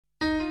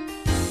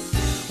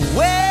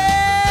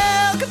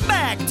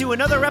to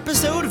another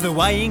episode of the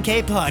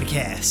YNK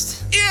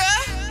Podcast. Yeah!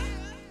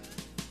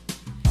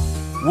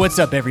 What's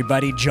up,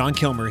 everybody? John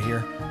Kilmer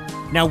here.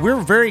 Now, we're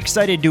very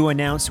excited to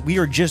announce we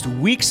are just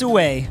weeks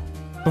away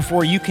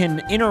before you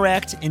can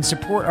interact and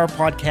support our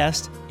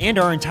podcast and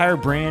our entire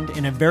brand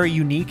in a very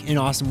unique and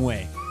awesome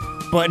way.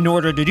 But in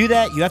order to do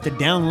that, you have to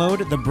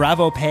download the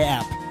Bravo Pay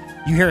app.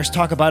 You hear us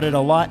talk about it a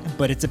lot,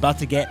 but it's about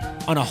to get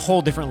on a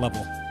whole different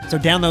level. So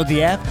download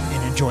the app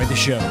and enjoy the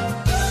show.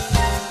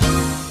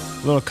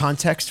 A little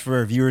context for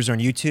our viewers on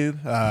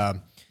YouTube.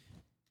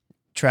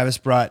 Travis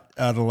brought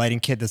the lighting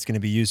kit that's going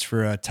to be used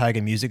for a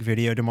Tyga music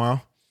video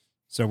tomorrow.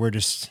 So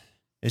it's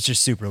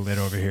just super lit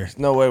over here. There's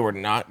no way we're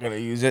not going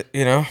to use it,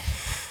 you know?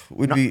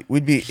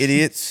 We'd be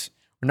idiots.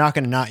 We're not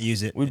going to not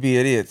use it. We'd be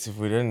idiots if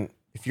we didn't.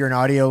 If you're an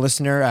audio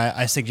listener,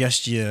 I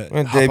suggest you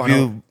hop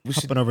on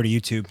over to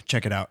YouTube.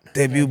 Check it out.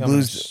 Debut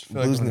Blues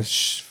Like in in the a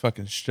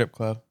fucking strip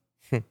club.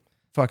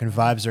 Fucking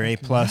vibes are A+.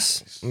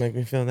 Make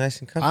me feel nice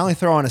and I comfortable. only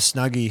throw on a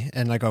Snuggie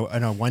and like a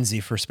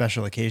onesie for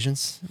special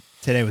occasions.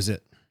 Today was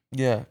it.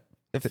 Yeah.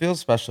 It feels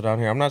special down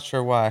here. I'm not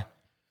sure why,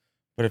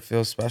 but it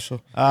feels special.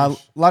 A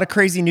lot of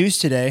crazy news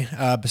today.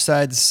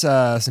 Besides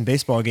some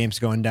baseball games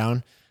going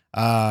down.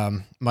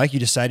 Mike, you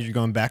decided you're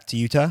going back to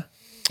Utah.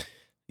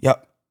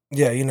 Yep.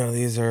 Yeah, you know,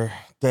 these are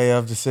day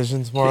of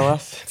decisions, more or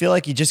less. I feel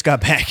like you just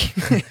got back.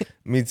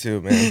 Me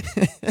too, man.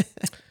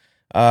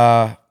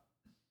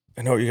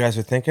 I know what you guys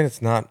are thinking.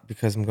 It's not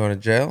because I'm going to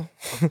jail.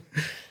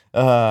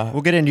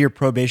 We'll get into your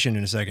probation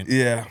in a second.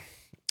 Yeah.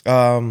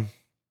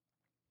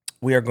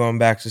 We are going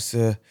back just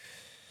to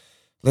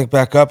link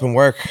back up and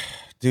work.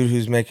 Dude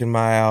who's making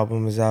my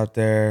album is out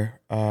there.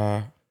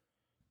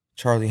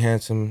 Charlie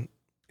Handsome,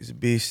 he's a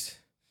beast.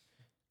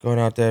 Going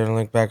out there to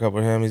link back up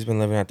with him. He's been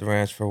living at the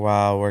ranch for a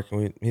while,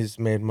 working. He's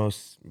made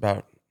almost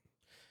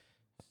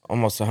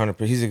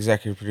 100%. He's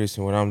executive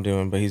producing what I'm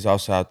doing, but he's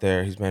also out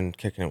there. He's been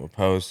kicking it with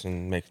posts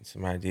and making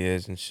some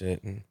ideas and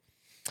shit. And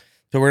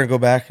so we're gonna go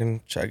back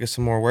and try to get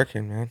some more work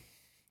in, man.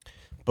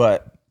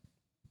 But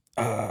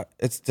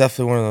it's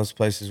definitely one of those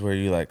places where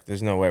you like,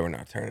 there's no way we're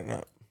not turning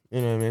up. You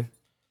know what I mean?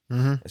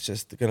 Mm-hmm. It's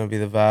just gonna be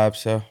the vibe.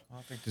 So I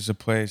don't think there's a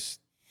place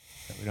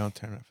that we don't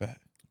turn up at.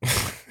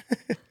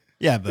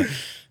 Yeah, but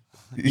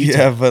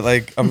yeah, but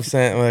like I'm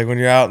saying, like when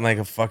you're out in like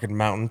a fucking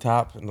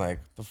mountaintop and like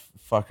the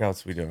fuck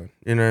else we doing?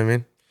 You know what I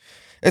mean?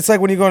 It's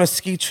like when you go on a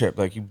ski trip,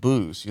 like you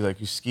booze. You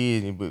ski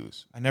and you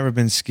booze. I've never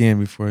been skiing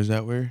before. Is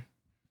that weird?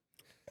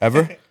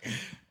 Ever?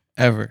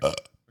 Ever.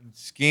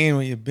 Skiing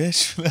with your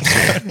bitch?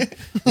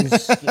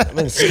 I've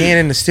been skiing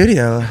in the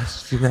studio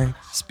last few nights.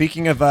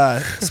 speaking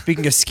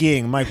of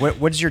skiing, Mike,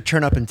 what does your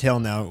turn up entail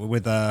now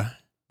with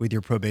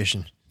your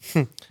probation?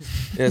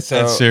 Yeah,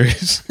 so That's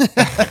serious.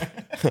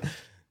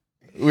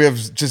 we have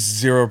just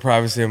zero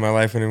privacy in my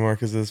life anymore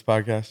because of this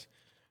podcast.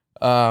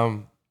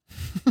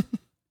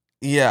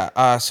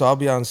 Yeah, so I'll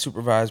be on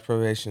supervised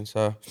probation,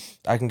 so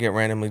I can get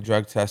randomly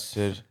drug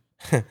tested.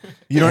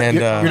 You're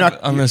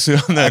not on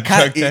the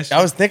drug test.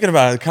 I was thinking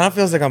about it. It kind of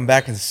feels like I'm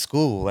back in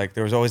school. Like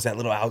there was always that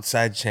little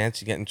outside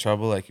chance you get in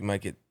trouble. Like you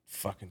might get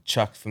fucking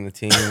chucked from the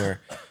team or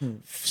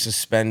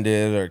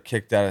suspended or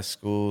kicked out of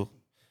school.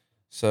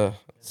 So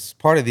it's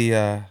part of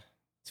the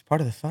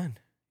fun,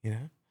 you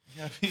know.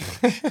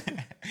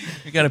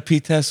 We got a P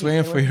test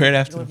waiting for you right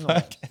after the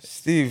podcast.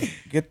 Steve,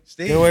 get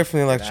away from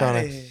the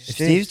electronics. If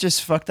Steve's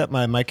just fucked up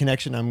my mic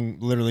connection, I'm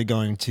literally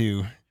going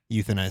to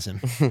euthanize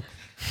him.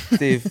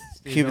 Steve,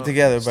 keep it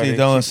together, buddy. Steve,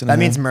 don't listen to That him.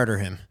 means murder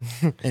him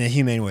in a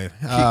humane way.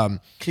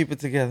 Keep it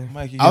together.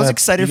 Mike, I was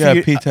excited for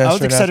you. I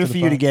was excited for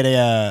you to get.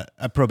 get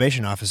a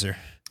probation officer,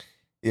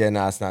 Yeah,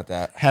 no, it's not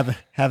that. having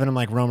him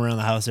like roam around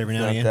the house every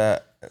now and It's again.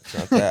 not that. It's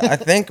not that. I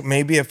think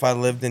maybe if I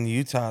lived in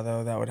Utah,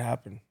 though, that would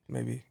happen.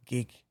 Maybe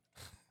geek.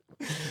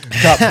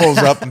 Cop pulls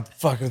up and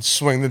fucking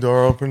swing the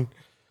door open.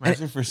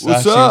 Imagine for What's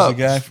Sasha up?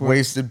 the guy for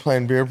Wasted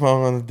playing beer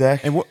pong on the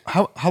deck. And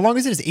how long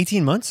is it? Is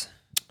 18 months?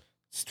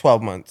 It's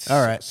 12 months.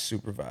 All right.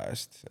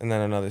 Supervised. And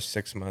then another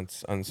 6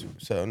 months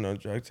unsupervised. So no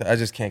drug test. I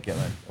just can't get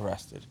like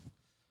arrested.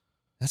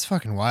 That's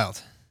fucking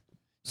wild.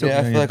 So yeah, I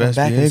you're feel your like I'm best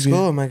back in behavior.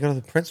 school. I might go to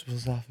the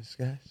principal's office,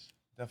 guys.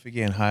 Definitely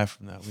getting high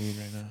from that weed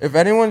right now. If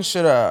anyone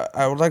should,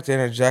 I would like to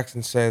interject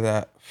and say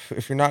that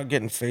if you're not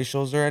getting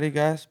facials already,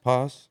 guys,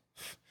 pause.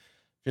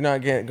 If you're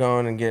not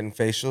going and getting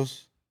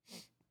facials,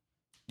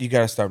 you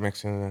got to start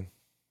mixing it in.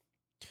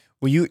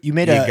 Well, you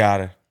made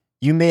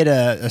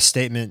a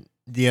statement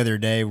the other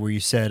day where you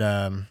said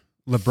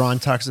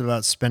LeBron talks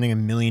about spending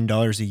 $1 million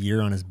a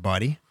year on his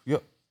body.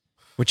 Yep.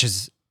 Which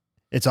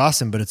it's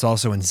awesome, but it's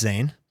also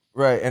insane.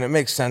 Right, and it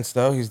makes sense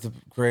though. He's the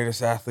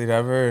greatest athlete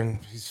ever, and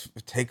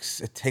it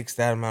takes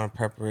that amount of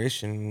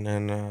preparation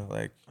and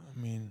like. I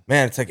mean,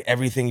 Man, it's like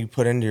everything you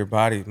put into your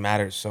body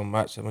matters so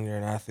much when you're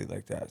an athlete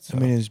like that. So.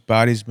 his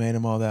body's made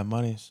him all that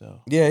money, so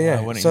Yeah.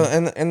 why wouldn't So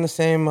you? and the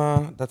same.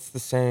 That's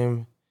the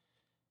same.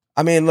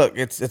 I mean, look,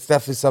 it's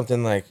definitely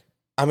something like.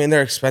 I mean,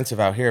 they're expensive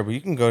out here, but you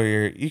can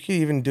you can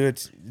even do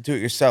it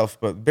yourself.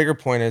 But bigger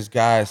point is,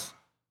 guys,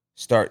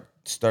 start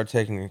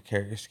taking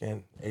care of your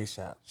skin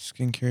ASAP.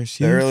 Skincare,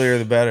 The earlier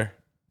the better.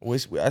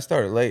 I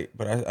started late,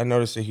 but I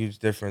noticed a huge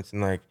difference in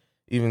like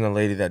even the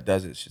lady that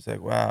does it, she's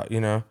like, wow, you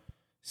know,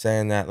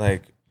 saying that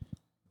like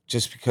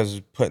just because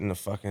of putting the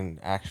fucking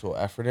actual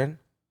effort in,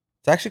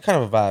 it's actually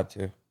kind of a vibe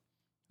too.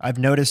 I've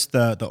noticed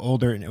the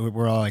older,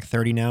 we're all like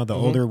 30 now, the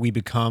Mhm. older we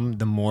become,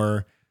 the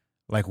more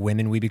like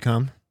women we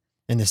become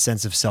in the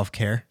sense of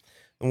self-care.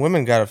 And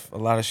women got a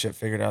lot of shit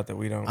figured out that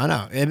we don't. I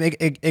know.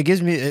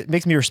 It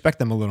makes me respect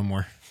them a little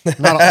more.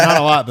 Not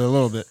a lot, but a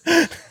little bit.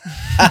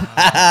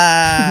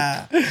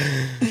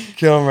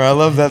 Kilmer, I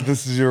love that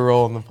this is your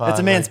role in the podcast. It's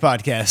a man's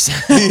podcast.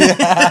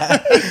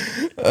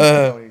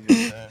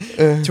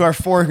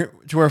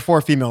 To our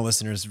four female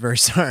listeners, very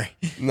sorry.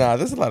 Nah,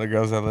 there's a lot of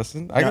girls that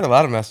listen. I get a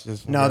lot of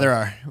messages. From No, girls. there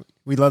are.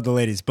 We love the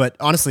ladies, but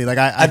honestly, like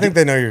I think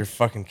they know you're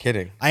fucking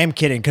kidding. I am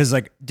kidding because,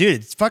 like,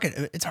 dude,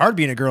 it's hard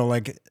being a girl.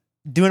 Like,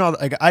 doing all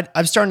like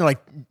I'm starting to like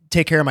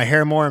take care of my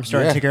hair more. I'm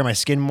starting to take care of my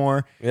skin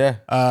more. Yeah.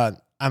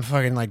 I'm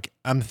fucking like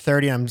I'm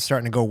 30. I'm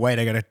starting to go white.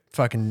 I gotta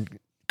fucking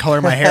color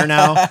my hair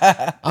now.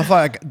 I'm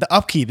like the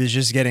upkeep is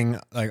just getting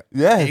like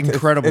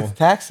incredible. It's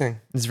taxing.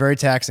 It's very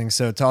taxing.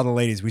 So to all the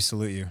ladies, we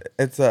salute you.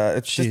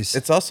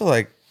 It's also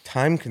like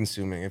time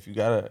consuming. If you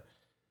gotta,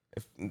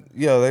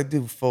 they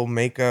do full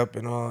makeup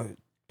and all.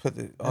 All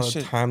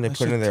the time they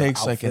put into their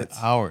takes outfits.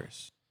 like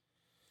hours.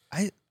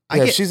 Even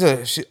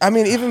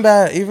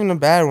the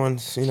bad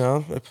ones,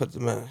 they put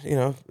them in,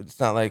 it's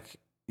not like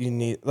you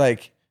need,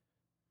 like,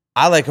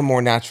 I like a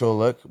more natural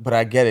look, but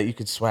I get it. You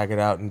could swag it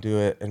out and do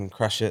it and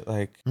crush it.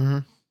 Like,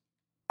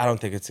 I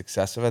don't think it's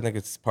excessive. I think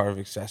it's part of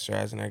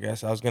accessorizing, I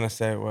guess. I was going to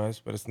say it was,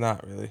 but it's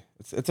not really.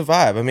 It's a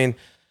vibe. I mean,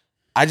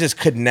 I just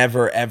could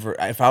never, ever,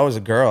 if I was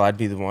a girl, I'd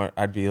be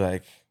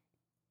like,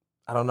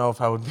 I don't know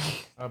if I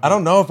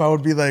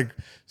would be like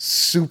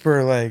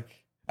super like,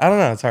 I don't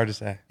know. It's hard to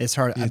say. It's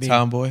hard. You a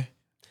tomboy?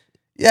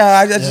 Yeah,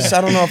 I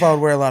don't know if I would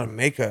wear a lot of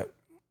makeup.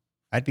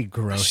 I'd be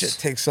gross. Shit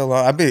takes so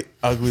long. I'd be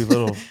ugly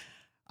little.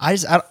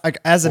 As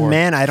a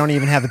man, I don't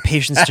even have the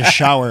patience to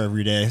shower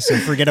every day. So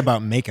forget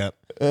about makeup.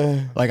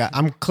 Like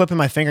I'm clipping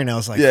my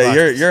fingernails. Like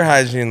your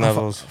hygiene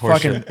levels.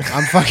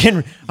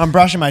 I'm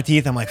brushing my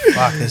teeth. I'm like,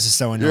 fuck, this is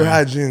so annoying. Your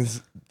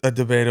hygiene's a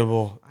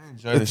debatable.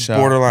 It's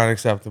borderline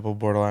acceptable.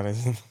 Borderline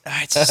isn't.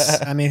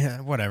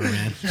 Whatever,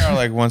 man. Shower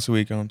like once a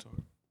week on tour.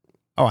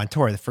 Oh, on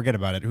tour, forget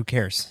about it. Who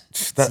cares?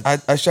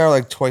 I shower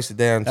like twice a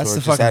day on tour,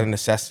 just out of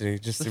necessity,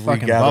 just to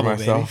regather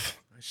myself.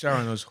 Baby. I shower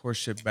in those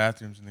horseshit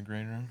bathrooms in the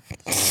green room.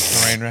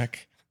 Train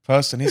wreck.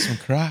 Post, I need some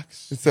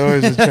Crocs. It's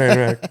always a train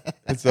wreck.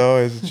 It's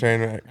always a train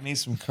wreck. I need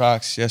some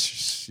Crocs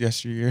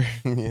yesteryear.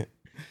 Yeah.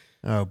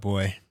 Oh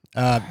boy.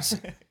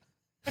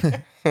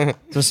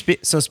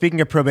 So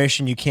speaking of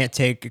probation, you can't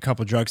take a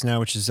couple drugs now,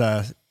 which is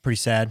pretty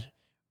sad.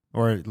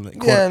 Or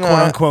quote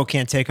unquote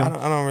can't take them.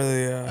 I don't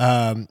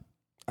really.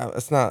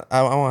 It's not.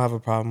 I won't have a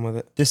problem with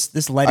it.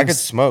 This lighting. I could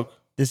smoke.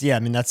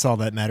 That's all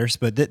that matters.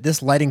 But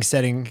this lighting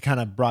setting kind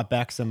of brought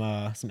back some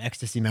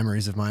ecstasy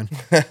memories of mine.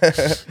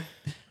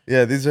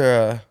 Yeah, these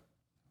are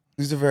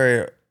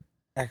very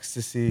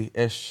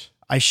ecstasy-ish.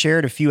 I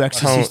shared a few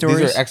ecstasy stories.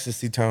 These are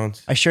ecstasy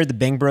tones. I shared the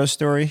Bang Bros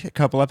story a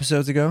couple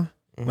episodes ago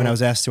when I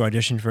was asked to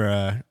audition for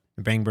a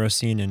Bang Bros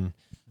scene, and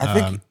I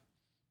think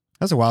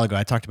that was a while ago.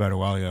 I talked about it a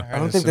while ago. I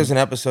don't think there's an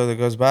episode that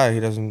goes by he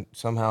doesn't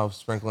somehow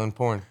sprinkle in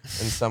porn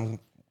in some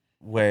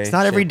way. It's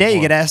not every day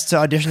you get asked to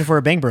audition for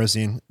a Bang Bros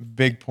scene.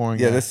 Big porn.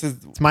 Yeah, guy.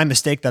 It's my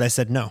mistake that I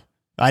said no.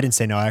 I didn't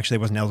say no. I actually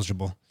wasn't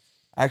eligible.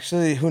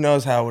 Actually, who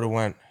knows how it would have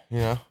went?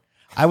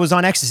 I was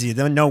on ecstasy.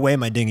 There was no way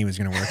my dinghy was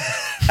going to work.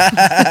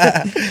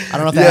 I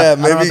don't know if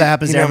that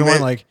happens to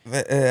everyone.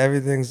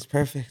 Everything's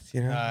perfect.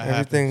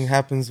 Everything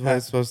happens when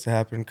it's supposed to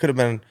happen. Could have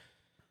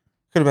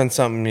been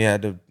something you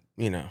had to,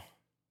 you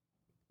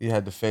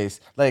had to face.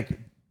 Like,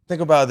 think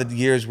about the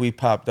years we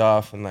popped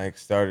off and like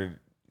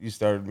you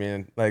started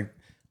being like,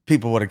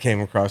 people would have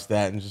came across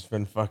that and just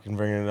been fucking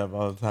bringing it up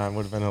all the time.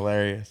 Would have been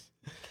hilarious.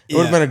 It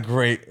would have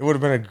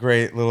been a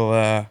great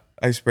little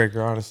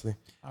icebreaker, honestly.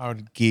 I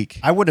would geek.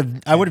 I would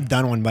have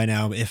done one by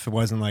now if it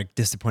wasn't like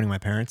disappointing my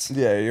parents.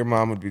 Yeah, your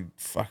mom would be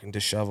fucking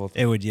disheveled.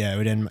 It would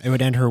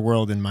end her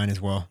world and mine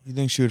as well. You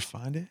think she would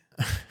find it?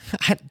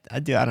 I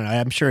don't know.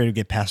 I'm sure it would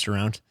get passed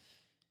around.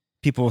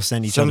 People will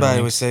send each other.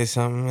 Somebody would say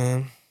something,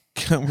 man.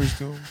 We're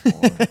doing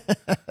porn.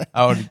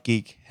 I would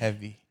geek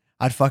heavy.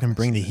 I'd fucking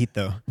bring the heat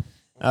though.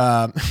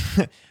 One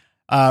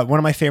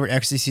of my favorite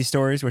ecstasy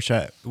stories, which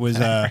was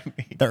the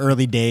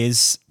early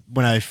days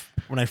when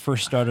I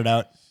first started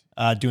out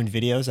doing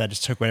videos. I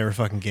just took whatever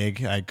fucking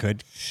gig I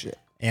could. Shit.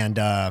 And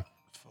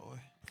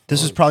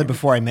this was probably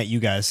before I met you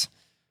guys,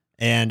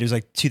 and it was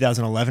like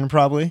 2011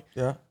 probably.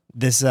 Yeah.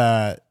 This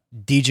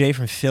DJ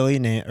from Philly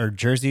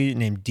Jersey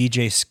named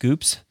DJ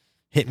Scoops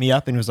hit me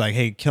up and was like,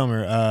 "Hey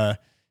Kilmer,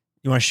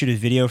 you want to shoot a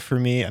video for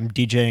me? I'm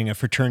DJing a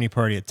fraternity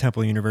party at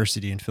Temple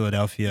University in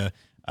Philadelphia.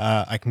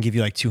 I can give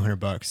you like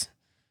 $200."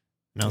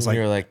 And I was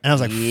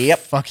like, yep,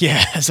 fuck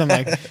yeah. So I'm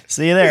like,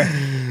 see you there.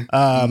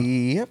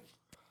 Yep.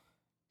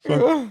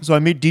 So I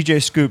meet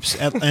DJ Scoops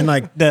and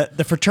like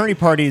the fraternity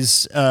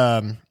parties,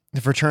 the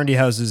fraternity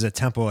houses at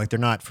Temple, like they're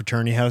not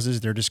fraternity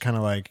houses. They're just kind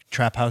of like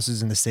trap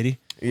houses in the city.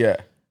 Yeah.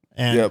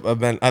 And yep.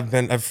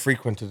 I've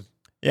frequented.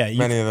 Yeah,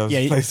 many of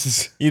those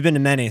places. You've been to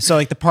many. So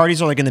like the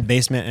parties are like in the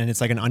basement, and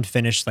it's like an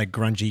unfinished, like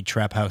grungy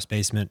trap house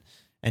basement.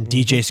 And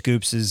DJ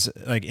Scoops is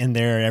like in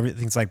there.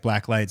 Everything's like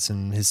black lights,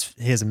 and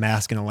he has a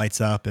mask and it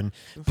lights up. And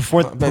I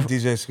bet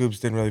DJ Scoops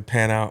didn't really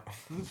pan out.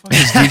 Who the fuck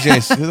is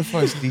DJ? Who the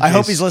fuck is DJ? I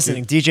hope he's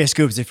listening. DJ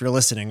Scoops, if you're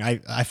listening,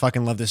 I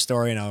fucking love this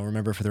story, and I'll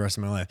remember it for the rest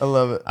of my life. I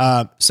love it.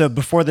 So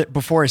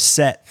before his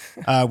set,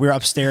 we were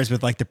upstairs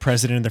with like the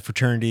president of the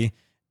fraternity,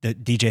 the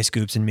DJ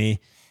Scoops, and me.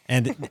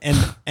 And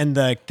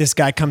this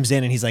guy comes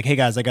in and he's like, "Hey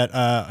guys, I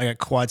got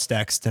quad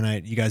stacks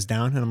tonight. You guys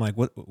down?" And I'm like,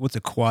 "What's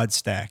a quad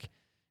stack?"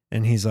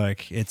 And he's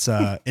like, "It's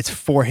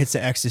 4 hits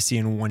of ecstasy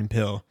in 1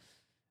 pill."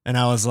 And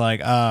I was like,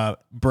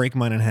 "Break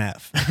mine in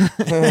half."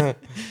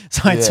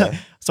 So I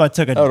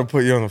took I would have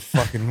put you on the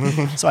fucking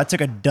moon. So I took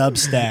a dub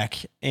stack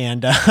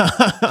and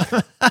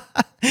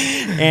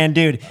and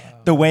dude,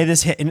 the way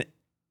this hit, and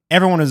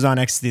everyone was on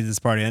ecstasy at this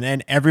party,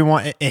 and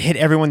everyone, it hit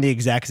everyone the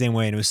exact same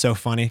way, and it was so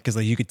funny because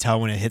like you could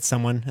tell when it hit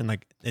someone and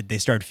like they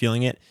started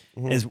feeling it.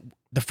 Is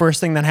the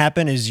first thing that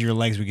happened is your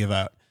legs would give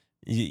out.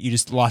 You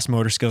just lost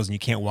motor skills and you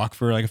can't walk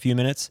for like a few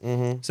minutes.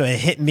 So it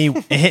hit me.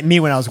 It hit me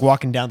when I was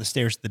walking down the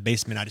stairs to the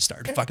basement. I just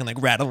started fucking like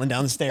rattling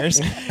down the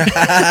stairs.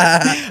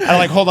 I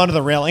like hold on to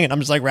the railing and I'm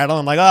just like rattling.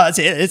 I'm like, oh,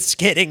 it's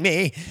hitting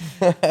me.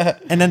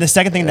 And then the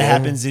second thing that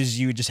happens is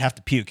you just have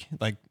to puke.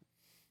 Like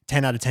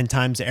 10 out of 10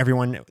 times,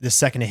 everyone, the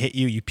second it hit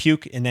you, you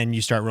puke and then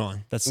you start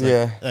rolling. That's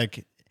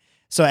like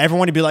so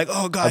everyone would be like,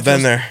 oh God. I've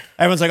been there.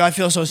 Everyone's like, I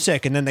feel so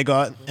sick. And then they go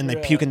out and they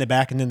puke in the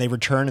back and then they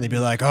return and they'd be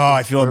like, oh,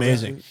 I feel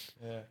amazing.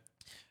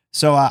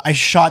 So I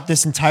shot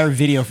this entire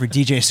video for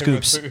DJ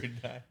Scoops,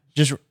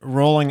 just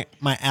rolling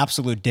my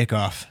absolute dick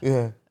off.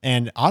 Yeah.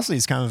 And honestly,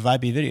 it's kind of a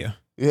vibey video.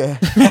 Yeah.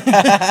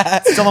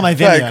 It's still on my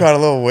Probably Vimeo. caught a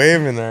little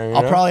wave in there.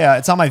 I'll probably,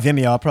 it's on my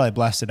Vimeo. I'll probably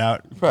blast it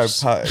out.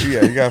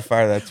 You gotta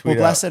fire that tweet.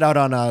 We'll blast it out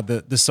on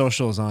the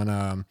socials on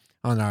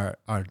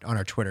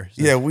our Twitter.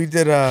 So. Yeah, we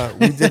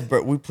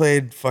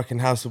played fucking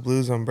House of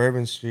Blues on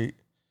Bourbon Street.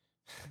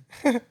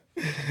 And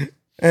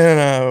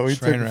we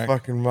took a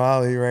fucking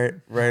Molly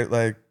right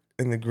like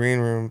in the green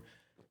room.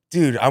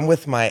 Dude, I'm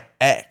with my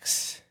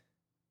ex.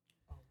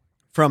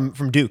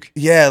 From Duke.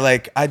 Yeah,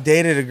 like I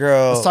dated a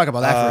girl. Let's talk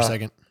about that for a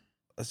second.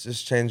 Let's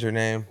just change her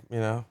name, you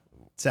know?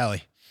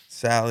 Sally.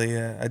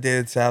 Yeah. I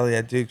dated Sally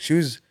at Duke. She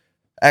was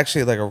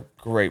actually like a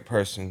great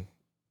person.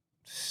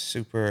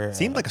 Super.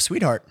 Seemed like a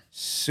sweetheart.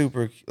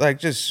 Super, like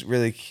just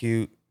really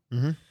cute.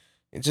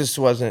 It just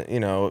wasn't, it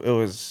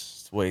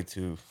was way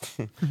too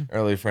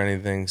early for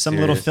anything. Some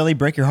serious. little Philly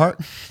break your heart?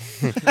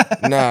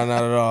 No,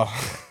 not at all.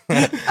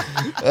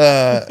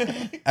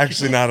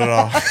 Actually, not at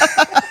all.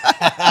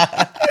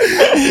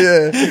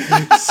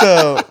 Yeah.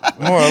 So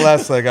more or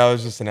less, like I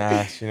was just an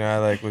ass, I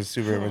like was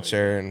super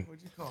immature and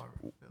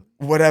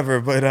whatever.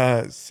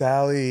 But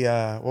Sally,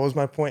 what was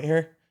my point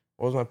here?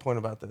 What was my point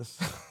about this?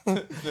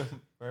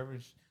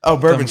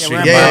 Bourbon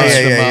Street.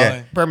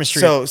 Yeah. Bourbon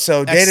Street.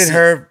 So dated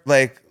her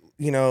like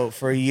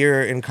for a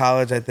year in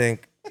college, I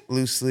think,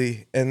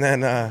 loosely, and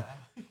then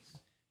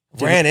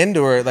ran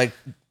into her like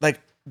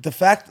the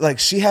fact like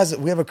we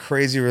have a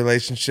crazy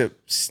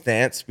relationship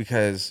stance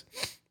because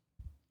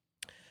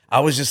I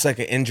was just like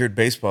an injured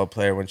baseball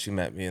player when she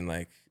met me, and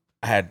like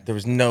there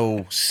was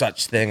no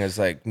such thing as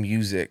like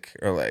music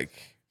or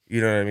like,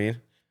 you know what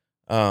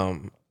I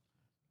mean?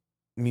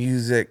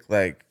 Music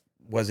like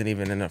wasn't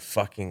even in a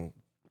fucking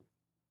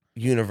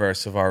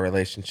universe of our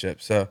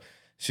relationship. So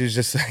she was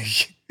just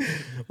like,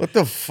 what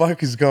the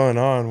fuck is going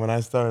on when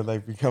I started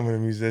like becoming a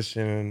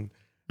musician?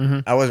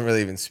 And I wasn't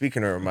really even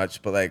speaking to her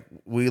much, but like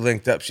we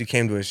linked up. She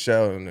came to a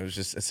show, and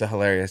it's a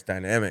hilarious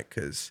dynamic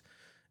because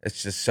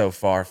it's just so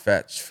far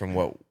fetched from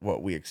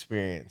what we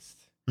experienced.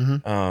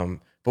 But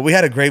we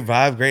had a great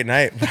vibe, great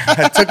night.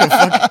 I took a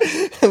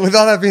fucking, with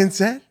all that being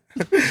said,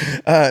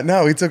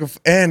 no, we took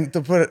and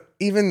to put it,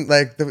 even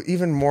like the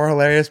even more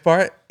hilarious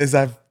part is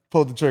I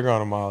pulled the trigger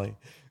on a Molly.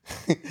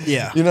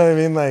 Yeah. You know what I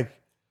mean? Like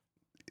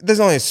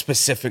there's only a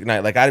specific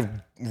night. Like I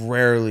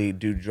rarely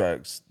do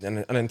drugs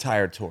an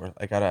entire tour.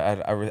 Like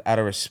out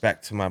of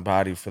respect to my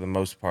body for the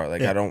most part.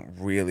 Like I don't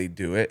really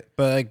do it.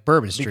 But like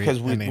Bourbon Street, because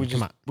we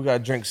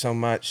gotta drink so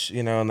much,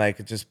 and like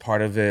it's just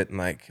part of it. And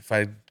like if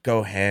I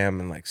go ham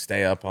and like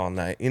stay up all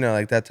night,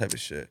 like that type of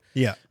shit.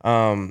 Yeah.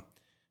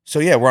 So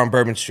yeah, we're on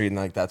Bourbon Street, and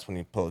like that's when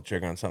you pull the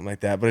trigger on something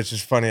like that. But it's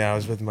just funny. I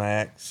was with my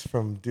ex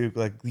from Duke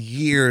like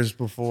years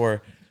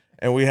before,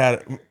 and we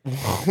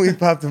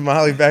popped a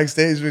Molly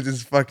backstage. We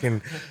just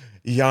fucking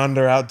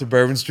yonder out to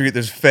Bourbon Street.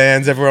 There's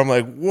fans everywhere. I'm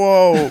like,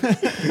 whoa.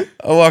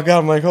 I walk out.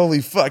 I'm like, holy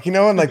fuck.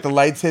 And like the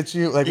lights hit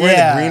you. Like we're in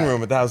the green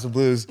room at the House of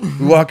Blues.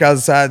 We walk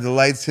outside. The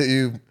lights hit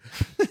you.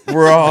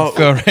 We're all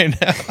feel right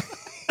now.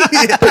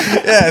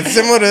 yeah, it's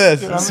similar to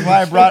this. That's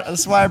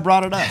why I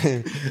brought it up.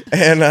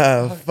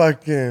 And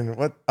fucking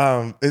what?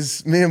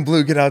 Is me and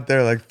Blue get out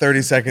there like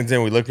 30 seconds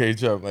in. We look at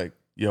each other like,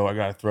 yo, I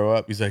gotta throw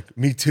up. He's like,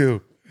 me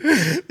too.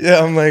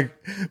 Yeah, I'm like,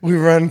 we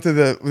run to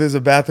there's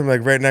a bathroom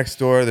like right next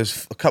door.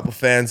 There's a couple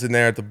fans in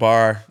there at the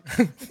bar.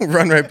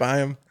 Run right by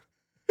him.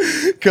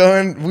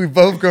 we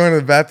both go into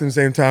the bathroom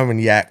same time and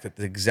yacked at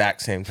the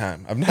exact same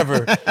time. I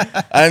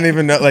didn't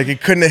even know, like,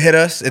 it couldn't have hit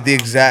us at the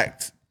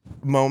exact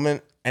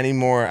moment any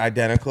more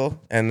identical.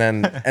 And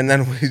then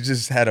we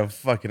just had a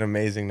fucking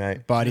amazing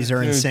night. Bodies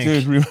are in sync.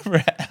 Dude,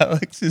 remember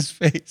Alex's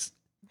face?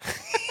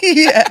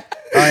 Yeah.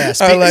 Oh yeah,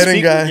 Our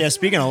lighting guy. Yeah,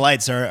 speaking of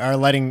lights, our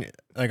lighting,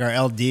 like our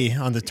LD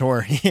on the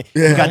tour, he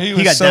Yeah.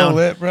 He got so down.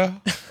 lit, bro.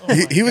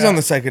 He was on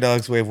the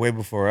psychedelics wave way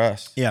before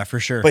us. Yeah, for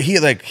sure. But he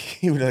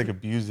would like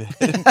abuse it.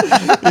 You know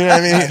what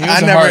I mean? He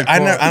was hardcore.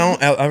 I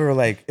don't ever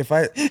like, if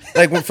I,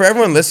 like, for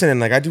everyone listening,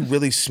 like, I do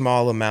really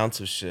small amounts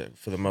of shit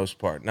for the most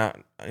part. Not,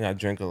 I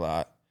drink a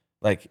lot,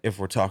 like, if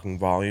we're talking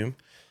volume.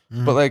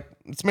 But like,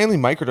 it's mainly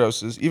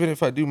microdoses. Even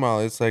if I do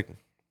Molly, it's like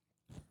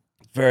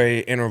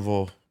very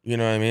interval, you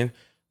know what I mean?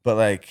 But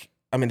like,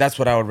 I mean, that's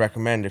what I would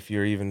recommend if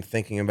you're even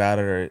thinking about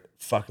it or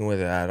fucking with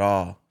it at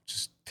all.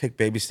 Just take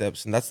baby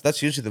steps, and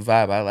that's usually the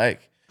vibe I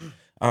like.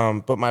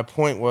 But my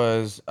point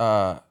was,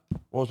 what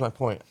was my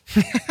point?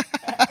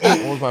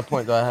 What was my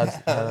point? Though I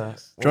had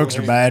drugs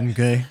are bad.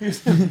 Okay,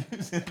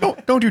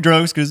 don't do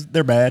drugs because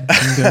they're bad.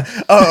 Okay.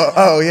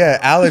 Oh yeah,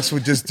 Alex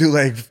would just do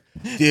like,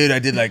 dude, I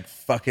did like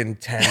fucking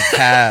 10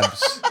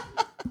 tabs.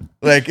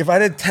 Like if I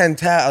did 10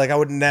 tabs, like I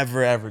would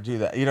never ever do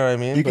that. You know what I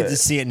mean? You could But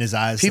just see it in his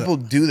eyes. people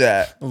do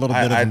that. a little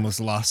bit of him was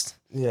lost.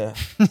 Yeah.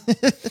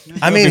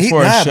 I mean,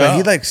 before a show.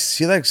 but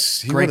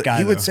he Great would, guy,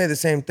 he would though. say the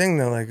same thing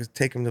though. Like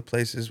take him to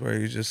places where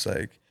you just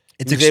like,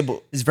 It's he's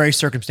able. it's very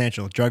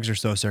circumstantial. Drugs are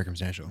so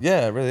circumstantial.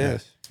 Yeah, it really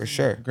is for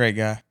sure. Great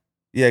guy.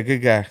 Yeah, good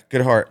guy,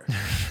 good heart.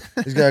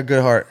 He's got a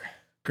good heart.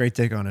 Great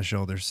dick on his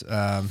shoulders.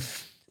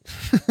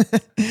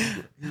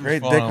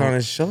 Great dick on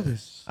his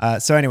shoulders.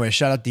 So anyway,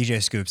 shout out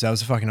DJ Scoops. That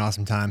was a fucking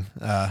awesome time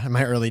in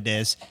my early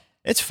days.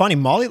 It's funny,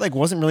 Molly like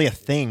wasn't really a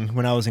thing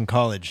when I was in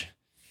college.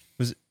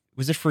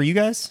 Was it for you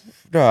guys?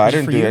 No, I Was it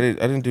didn't for do. you? I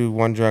didn't do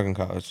one drug in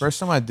college. First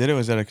time I did it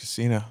was at a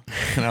casino,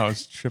 and I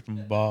was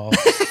tripping balls.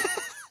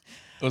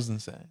 It was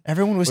insane.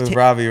 Everyone was with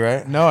Ravi,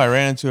 right? No, I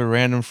ran into a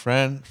random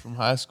friend from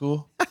high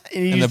school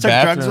and you in the just took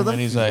drugs bathroom, with him?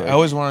 and he's like, "I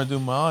always wanted to do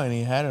Molly," and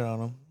he had it on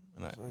him.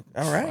 And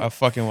All right. I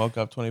fucking woke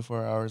up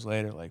 24 hours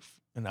later, like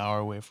an hour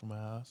away from my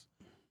house,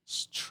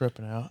 just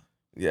tripping out.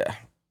 Yeah.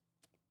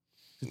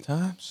 Good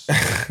times.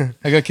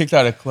 I got kicked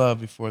out of the club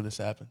before this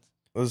happened.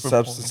 Those For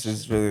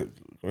substances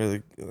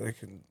really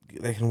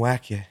they can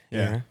whack you. you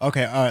know?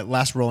 Okay. All right.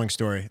 Last rolling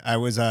story. I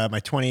was my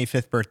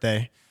 25th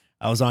birthday.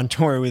 I was on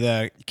tour with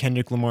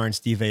Kendrick Lamar and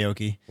Steve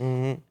Aoki,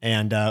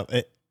 and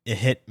it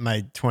hit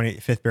my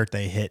 25th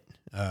birthday hit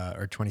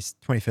or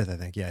 25th I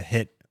think. Yeah, it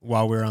hit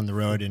while we were on the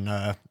road in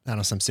I don't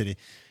know, some city,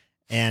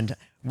 and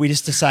we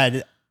just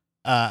decided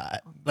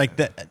like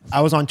that I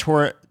was on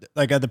tour,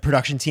 like the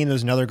production team. There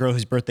was another girl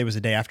whose birthday was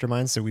the day after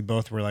mine, so we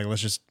both were like,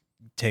 let's just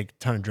take a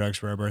ton of drugs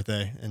for our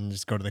birthday and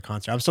just go to the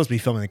concert. I was supposed to be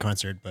filming the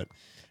concert, but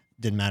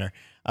didn't matter.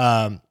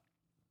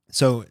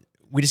 So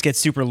we just get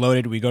super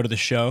loaded. We go to the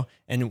show,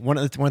 and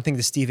one thing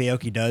that Steve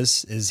Aoki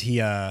does is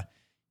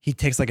he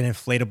takes like an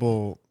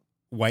inflatable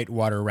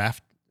whitewater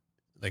raft,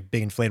 like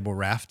big inflatable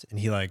raft, and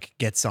he like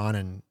gets on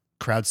and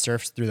crowd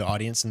surfs through the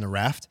audience in the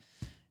raft.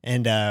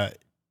 And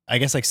I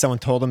guess like someone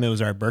told him it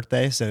was our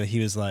birthday, so he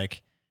was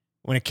like,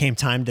 when it came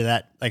time to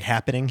that like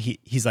happening,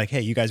 he's like,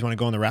 "Hey, you guys want to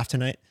go on the raft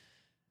tonight?"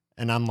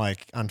 And I'm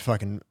like on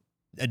fucking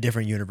a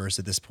different universe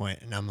at this point,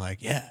 and I'm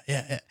like,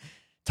 yeah.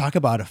 Talk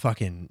about a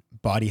fucking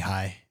body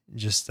high.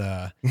 Just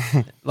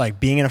like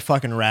being in a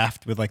fucking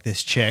raft with like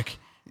this chick.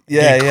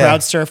 Yeah, getting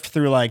crowd surfed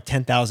through like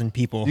 10,000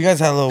 people. You guys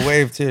had a little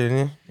wave too, didn't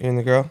you? You and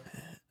the girl?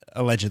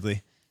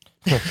 Allegedly.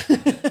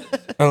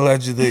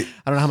 Allegedly. I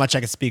don't know how much I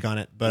can speak on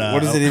it, but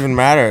What does it even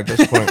matter at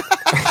this point?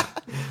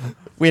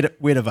 we had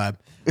a vibe.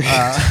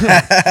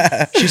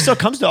 She still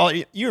comes to all.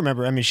 You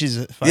remember? I mean,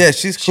 she's Yeah,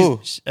 she's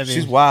cool.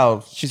 She's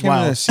wild. She's Came to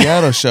the wild.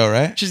 Seattle show,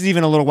 right? She's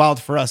even a little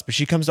wild for us, but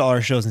she comes to all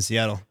our shows in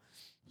Seattle.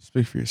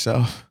 Speak for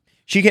yourself.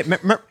 Do you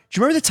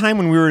remember the time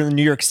when we were in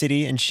New York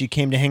City and she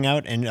came to hang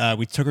out and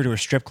we took her to a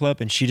strip club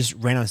and she just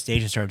ran on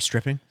stage and started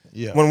stripping?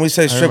 Yeah. When we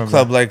say strip remember.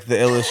 club, like the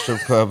illest strip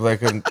club,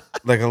 like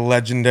a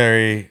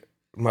legendary.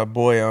 My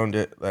boy owned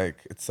it. Like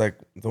it's like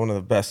one of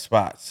the best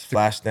spots.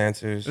 Flash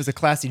dancers. It was a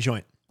classy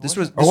joint. This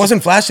was It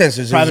wasn't Flash Dancers.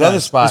 It was Private other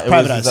Eyes. spot. It was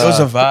Private Eyes. It was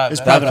a vibe. It was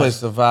That Private place,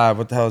 Eyes. the vibe.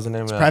 What the hell is the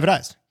name of that? Private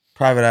Eyes.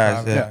 Private Eyes.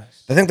 Private Yeah.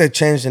 Eyes. I think they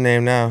changed the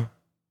name now.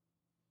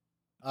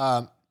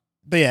 But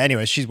yeah,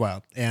 anyways, she's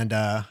wild and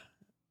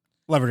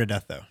love her to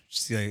death though.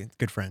 She's a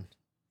good friend.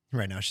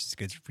 Right now, she's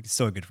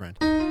still a good friend.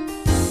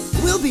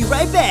 We'll be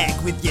right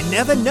back with You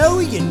Never Know,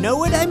 You Know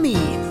What I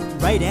Mean,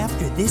 right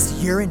after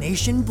this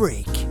urination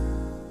break.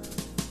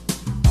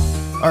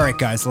 All right,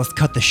 guys, let's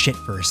cut the shit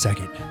for a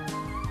second.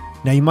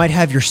 Now, you might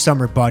have your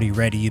summer body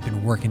ready. You've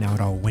been working out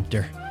all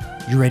winter.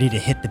 You're ready to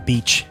hit the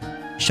beach,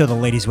 show the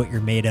ladies what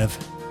you're made of.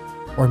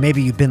 Or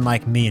maybe you've been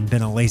like me and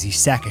been a lazy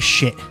sack of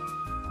shit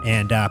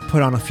and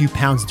put on a few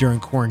pounds during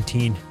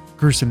quarantine,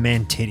 grew some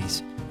man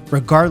titties.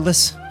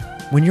 Regardless,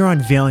 when you're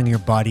unveiling your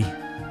body,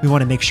 we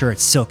want to make sure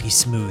it's silky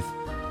smooth,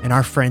 and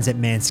our friends at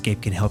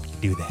Manscaped can help you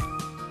do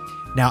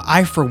that. Now,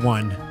 I, for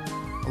one,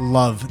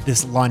 love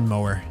this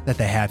lawnmower that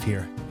they have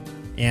here.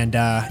 and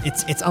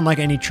it's unlike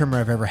any trimmer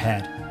I've ever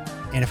had.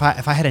 And if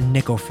I had a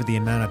nickel for the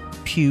amount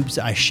of pubes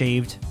I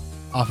shaved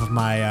off of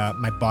my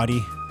my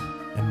body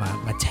and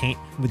my taint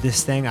with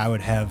this thing, I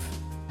would have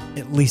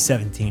at least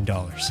 $17.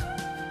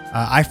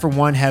 I, for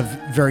one, have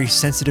very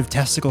sensitive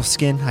testicle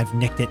skin. I've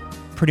nicked it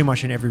pretty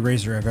much in every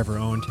razor I've ever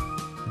owned.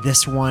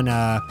 This one,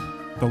 the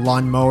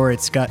lawnmower,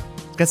 it's got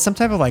some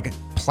type of like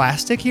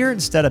plastic here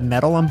instead of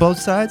metal on both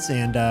sides,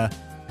 and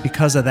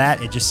because of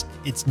that,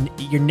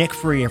 you're nick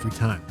free every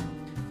time.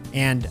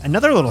 And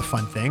another little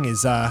fun thing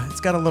is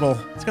it's got a little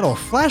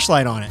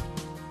flashlight on it.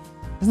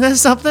 Isn't that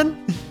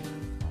something?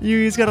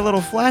 It's got a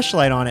little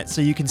flashlight on it,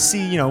 so you can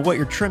see what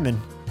you're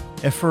trimming.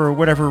 If for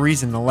whatever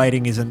reason the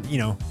lighting isn't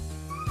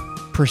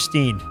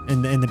pristine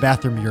in the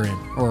bathroom you're in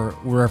or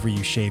wherever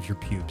you shave your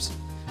pubes.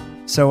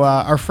 So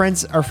our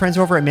friends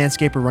over at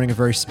Manscaped are running a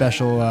very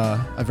special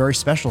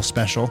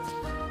special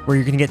where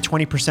you're going to get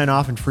 20%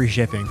 off and free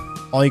shipping.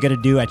 All you got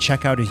to do at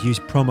checkout is use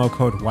promo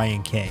code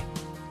YNK.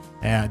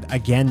 And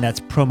again,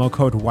 that's promo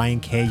code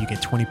YNK. You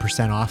get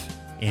 20% off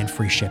and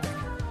free shipping.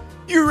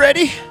 You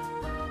ready?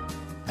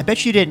 I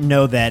bet you didn't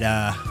know that,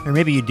 or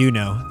maybe you do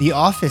know, The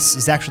Office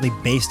is actually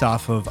based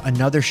off of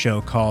another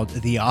show called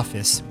The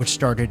Office, which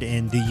started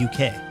in the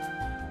UK.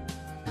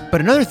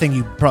 But another thing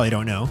you probably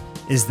don't know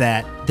is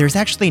that there's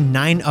actually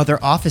 9 other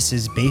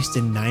offices based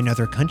in 9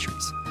 other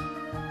countries.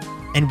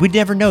 And we'd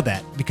never know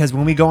that because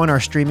when we go on our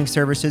streaming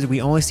services,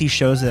 we only see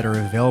shows that are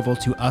available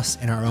to us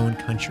in our own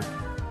country.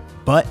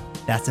 But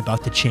that's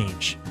about to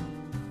change.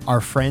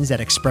 Our friends at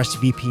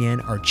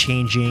ExpressVPN are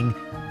changing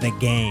the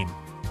game.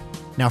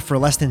 Now, for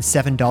less than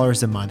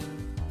 $7 a month,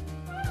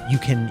 you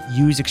can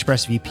use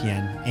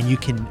ExpressVPN and you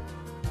can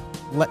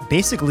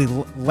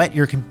let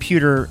your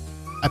computer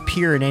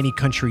appear in any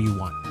country you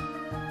want.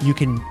 You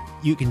can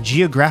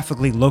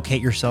geographically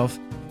locate yourself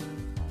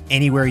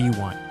anywhere you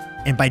want.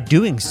 And by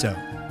doing so,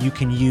 you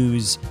can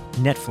use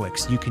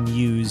Netflix, you can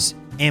use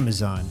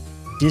Amazon,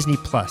 Disney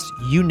Plus,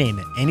 you name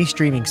it, any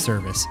streaming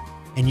service,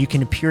 and you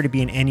can appear to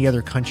be in any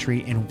other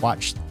country and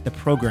watch the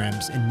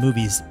programs and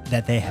movies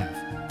that they have.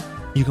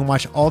 You can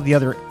watch all the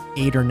other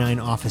 8 or 9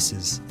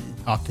 offices.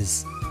 And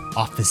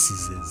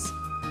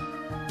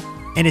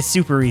it's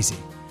super easy.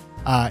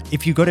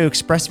 If you go to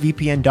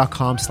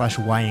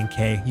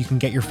expressvpn.com/YNK, you can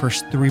get your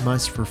first 3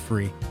 months for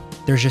free.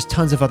 There's just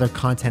tons of other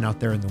content out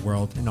there in the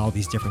world in all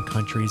these different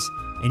countries,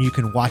 and you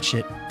can watch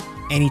it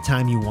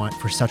anytime you want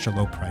for such a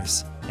low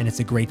price. And it's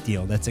a great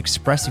deal. That's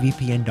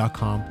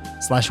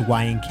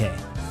expressvpn.com/YNK.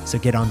 So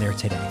get on there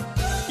today.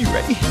 You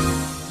ready?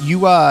 You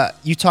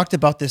talked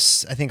about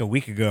this, I think, a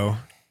week ago.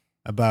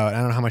 About, I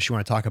don't know how much you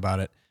want to talk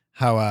about it.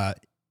 How a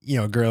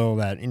girl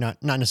that you're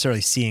not necessarily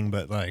seeing,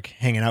 but like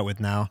hanging out with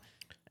now,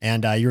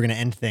 and you were gonna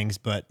end things,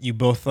 but you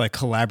both like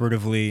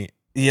collaboratively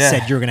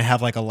said you were gonna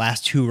have like a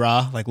last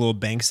hoorah, like little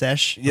bang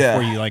sesh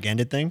before you like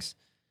ended things.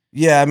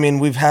 Yeah, I mean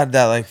we've had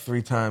that like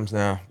 3 times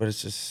now, but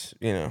it's just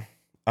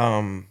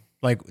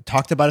like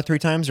talked about it 3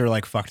 times or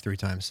like fucked 3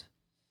 times.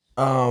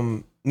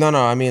 No,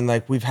 I mean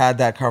like we've had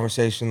that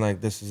conversation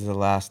like this is the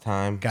last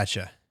time.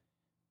 Gotcha.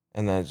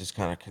 And then it just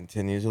kind of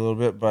continues a little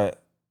bit,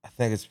 but I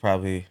think it's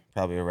probably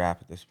a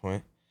wrap at this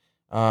point.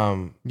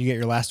 You get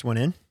your last one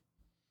in?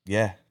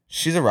 Yeah.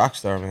 She's a rock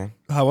star, man.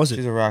 How was it?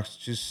 She's a rock.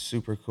 She's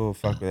super cool.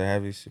 Fuck with her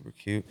heavy, super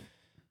cute.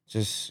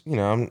 Just,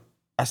 I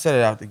said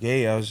it out the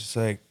gate. I was just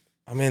like,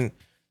 I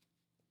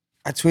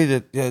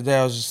tweeted the other day,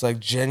 I was just like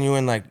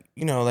genuine, like,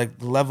 like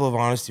the level of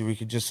honesty where you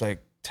could just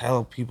like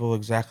tell people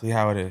exactly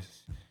how it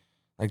is.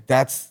 Like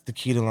that's the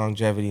key to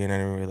longevity in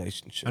any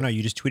relationship. I know,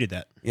 you just tweeted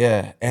that.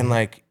 Yeah. And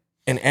like,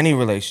 in any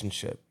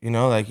relationship,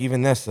 like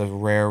even this, a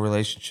rare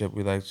relationship,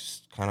 we like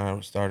just kind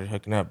of started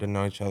hooking up, didn't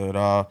know each other at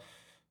all,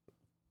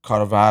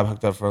 caught a vibe,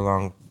 hooked up for a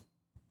long,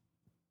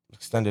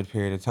 extended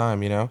period of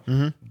time,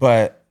 Mm-hmm.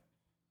 But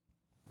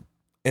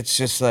it's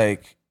just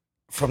like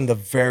from the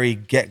very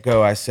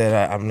get-go, I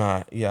said I'm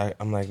not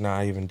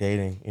even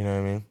dating, you know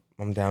what I mean?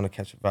 I'm down to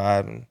catch a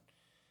vibe, and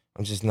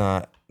I'm just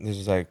not. This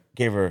is like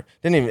didn't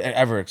even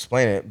ever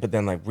explain it, but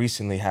then like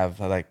recently have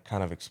like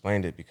kind of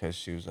explained it because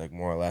she was like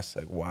more or less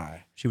like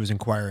why. She was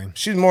inquiring.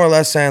 She's more or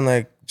less saying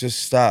like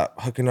just stop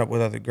hooking up with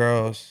other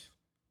girls.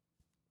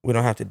 We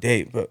don't have to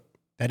date, but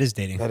that is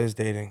dating. That is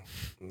dating.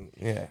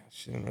 Yeah,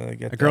 she didn't really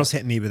get a that. girl's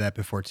hit me with that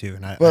before too,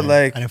 and I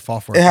didn't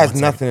fall for it. It has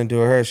nothing to do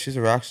with her. She's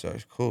a rock star.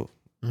 She's cool,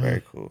 Mm-hmm.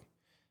 very cool.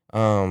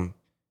 And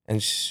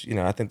she,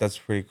 I think that's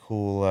a pretty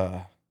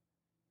cool.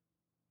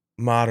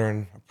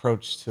 Modern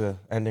approach to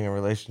ending a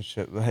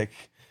relationship, like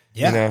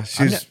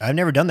I've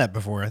never done that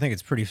before. I think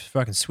it's pretty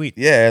fucking sweet.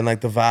 Yeah, and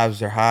like the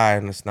vibes are high,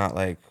 and it's not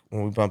like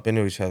when we bump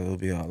into each other, it'll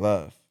be all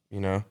love,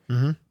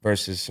 Mm-hmm.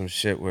 versus some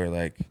shit where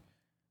like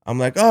I'm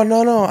like, oh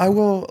no, I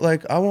won't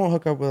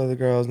hook up with other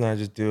girls, and I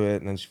just do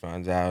it, and then she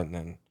finds out, and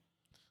then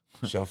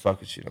she don't fuck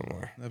with you no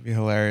more. That'd be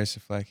hilarious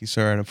if like you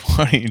saw her at a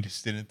party and you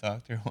just didn't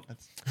talk to her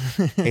once.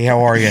 Hey,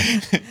 how are you?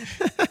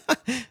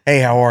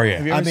 Hey, how are you?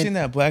 Have you ever seen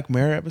that Black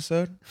Mirror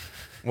episode?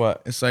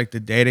 What? It's like the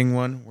dating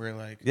one where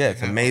like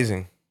It's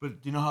amazing.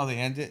 But do you know how they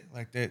end it?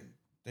 Like they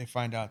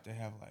find out they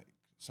have like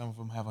some of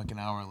them have like an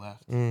hour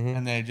left, Mm-hmm.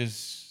 and they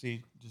just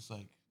see just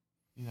like,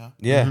 you know.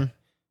 Yeah. Mm-hmm.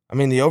 I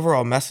mean, the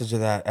overall message of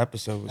that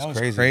episode was, That was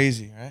crazy.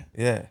 crazy, right?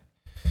 Yeah,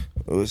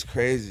 it was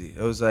crazy.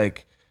 It was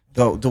like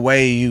the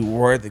way you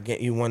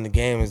you won the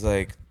game is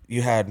like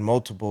you had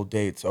multiple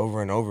dates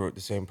over and over with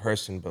the same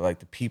person, but like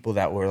the people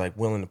that were like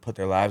willing to put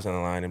their lives on the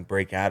line and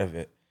break out of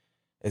it,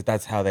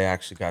 that's how they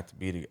actually got to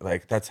be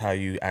like that's how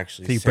you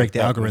actually So you break synced the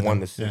up and algorithm. won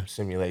the Yeah.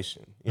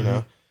 simulation, you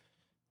know,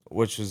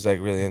 which was like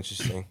really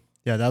interesting.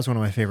 Yeah, that was one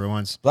of my favorite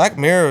ones. Black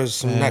Mirror is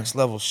some Yeah. next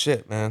level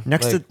shit, man.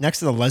 Next Like,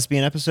 to the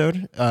lesbian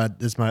episode,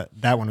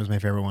 that one was my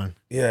favorite one.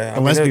 yeah,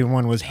 The lesbian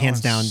one was hands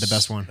down the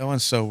best one. That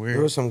one's so weird.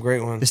 There was some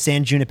great ones. The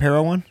San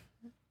Junipero one,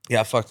 Yeah,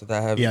 I fucked with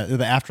that heavy. yeah,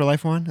 the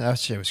afterlife one. That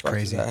shit was Fucked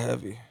with crazy. that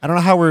heavy. I don't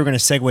know how we were going to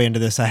segue into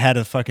this. I had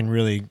a fucking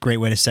really great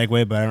way to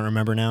segue, but I don't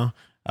remember now.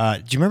 Do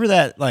you remember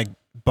that like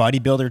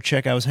bodybuilder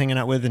chick I was hanging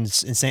out with in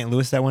St.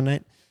 Louis that one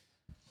night?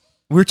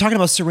 We were talking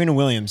about Serena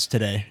Williams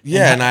today.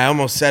 Yeah, and I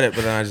almost said it,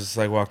 but then I just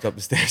like walked up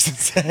the stairs and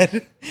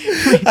said,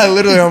 I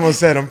literally almost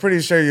said, I'm pretty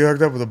sure you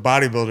hooked up with a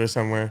bodybuilder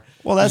somewhere.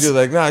 Well, that's- you're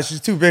like, nah,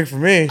 she's too big for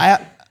me. I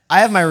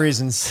have my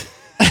reasons.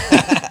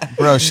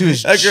 Bro, she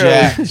was That girl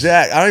jacked. was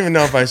jacked. I don't even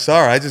know if I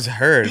saw her. I just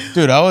heard.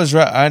 Dude, I was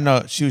right. I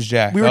know she was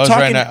jacked. We were I was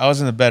talking- I was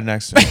in the bed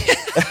next to her.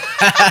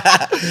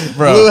 Blue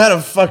Bro, had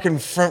a fucking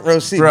front row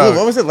seat. Bro. Blue,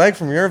 what was it like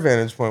from your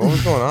vantage point? What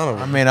was going on over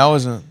I there? mean, I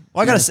wasn't.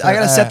 Well, I gotta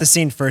set the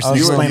scene first and I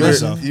was explain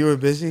busy. myself. You were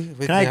busy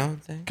with Can I the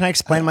thing? can I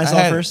explain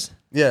myself had- first?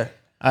 Yeah.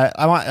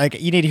 I want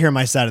like you need to hear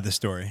my side of the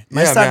story.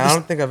 My Yeah, side man, of I the,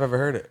 don't think I've ever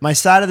heard it. my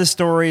side of the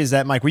story is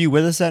that Mike, were you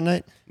with us that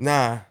night?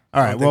 Nah.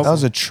 All right, well, That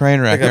was a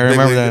train wreck. Like a I big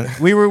remember league- that.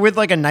 We were with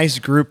like a nice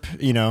group,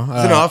 you know. It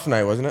was an off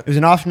night, wasn't It it? was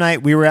an off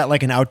night. We were at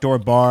like an outdoor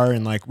bar,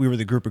 and like we were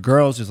the group of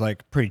girls, just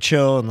like pretty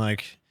chill, and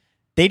like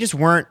they just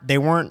weren't. They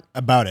weren't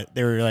about it.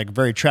 They were like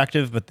very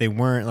attractive, but they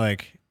weren't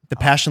like the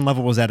passion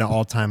level was at an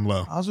all time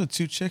low. I was with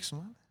two chicks,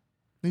 man. What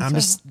are you I'm talking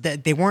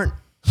just they weren't.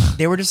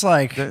 They were just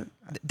like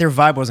their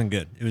vibe wasn't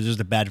good. It was just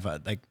a bad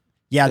vibe. Like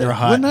yeah, they were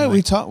hot. What and, night like,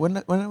 we talk? What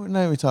night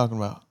are we talking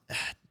about?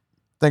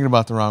 Thinking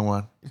about the wrong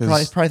one.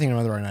 'Cause Probably thinking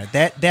about the wrong night.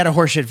 They had a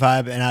horseshit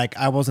vibe, and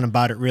I wasn't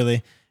about it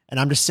really. And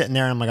I'm just sitting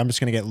there, and I'm like, I'm just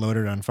gonna get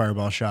loaded on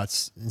fireball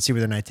shots and see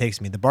where the night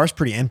takes me. The bar's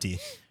pretty empty,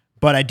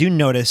 but I do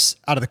notice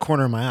out of the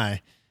corner of my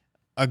eye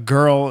a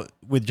girl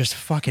with just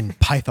fucking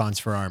pythons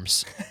for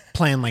arms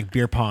playing like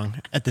beer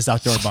pong at this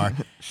outdoor bar.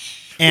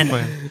 And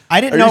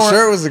I didn't Are know you her.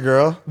 sure it was a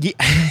girl? Yeah.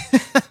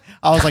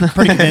 I was like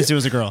pretty convinced it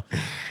was a girl,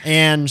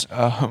 and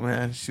oh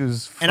man, she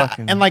was and,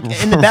 fucking. and like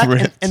in the back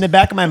ripped. in the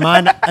back of my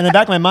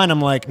mind,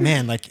 I'm like,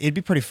 man, like it'd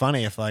be pretty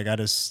funny if like I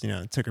just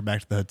took her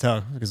back to the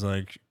hotel because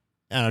like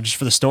I don't know, just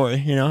for the story,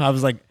 I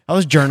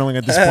was journaling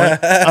at this point.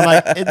 I'm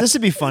like, this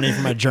would be funny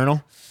for my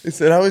journal. He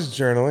said I was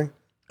journaling.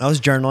 I was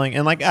journaling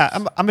and like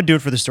I'm a do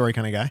it for the story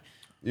kind of guy,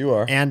 You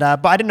are. and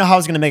but I didn't know how I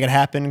was gonna make it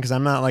happen because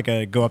I'm not like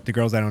a go up to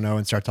girls I don't know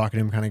and start talking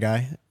to them kind of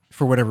guy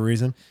for whatever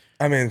reason.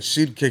 I mean,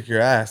 she'd kick your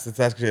ass.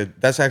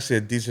 That's actually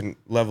a decent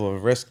level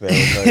of risk there.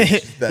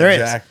 Like, that There is.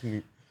 Jack,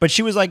 But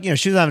she was like,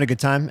 she was having a good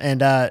time.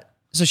 And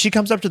so she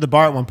comes up to the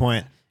bar at one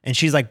point and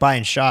she's like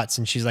buying shots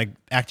and she's like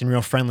acting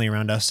real friendly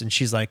around us. And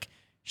she's like,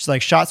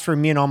 shots for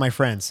me and all my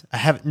friends.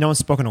 No one's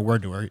spoken a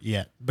word to her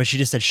yet, but she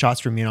just said shots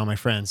for me and all my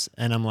friends.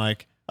 And I'm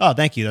like, oh,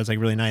 thank you. That's like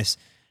really nice.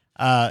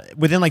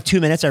 Within like 2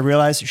 minutes, I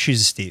realized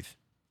she's a Steve.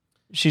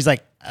 She's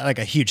like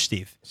a huge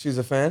Steve. She's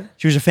a fan?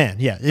 She was a fan.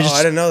 Yeah.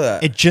 I didn't know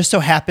that. It just so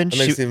happened. That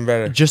makes it even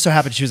better. It just so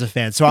happened she was a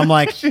fan. So I'm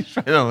like,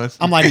 Don't listen.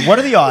 I'm like, what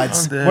are the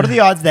odds? What are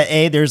the odds that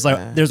A, there's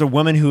a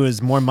woman who is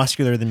more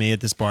muscular than me at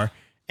this bar,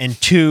 and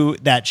two,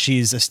 that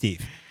she's a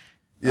Steve.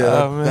 Yeah,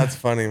 Oh, man. that's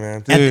funny,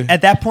 man. Dude.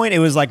 At that point, it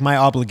was like my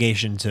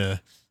obligation to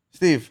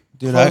Steve,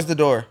 Dude, close the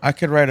door. I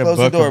could write a Close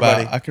the book door, about.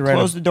 buddy. I could write.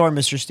 close the door,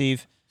 Mr.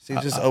 Steve.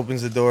 Steve just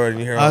opens the door and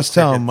you hear. I all was the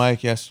telling crickets.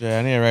 Mike yesterday.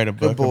 I need to write a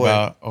book boy.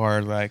 about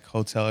our like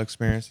hotel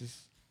experiences.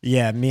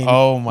 Yeah, me and,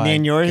 Oh my me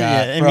and yours.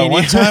 God. Yeah, Bro,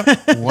 me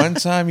and one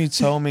time you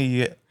told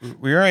me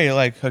we already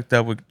like hooked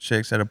up with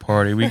chicks at a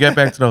party. We get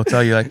back to the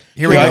hotel. You're like,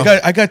 Here we "Yo, go."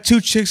 I got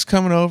two chicks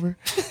coming over,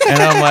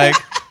 and I'm like,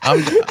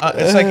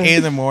 it's like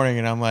 8 a.m,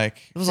 and I'm like,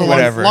 It was a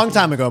whatever, long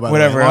time ago, by the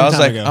whatever. way. Long I was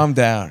time like, ago. I'm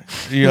down.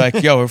 You're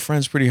like, yo, her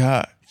friend's pretty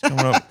hot. She's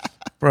coming up,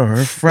 bro.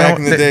 Her friend. Back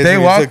in the days they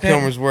when you walked took in,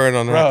 Kilmer's word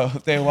on that.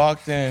 bro. They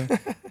walked in.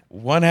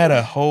 One had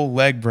a whole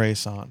leg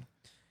brace on,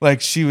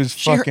 like she was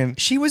fucking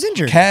she was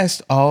injured.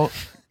 cast all.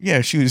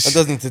 Yeah, she was. That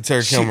doesn't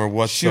deter Kilmer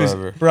she was-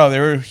 whatsoever. bro, they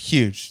were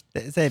huge.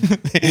 They say,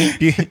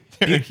 They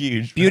were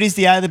huge. beauty's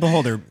the eye of the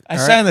beholder. I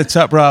all sat in the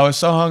tub, bro. I was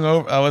so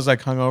hungover. I was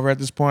like hungover at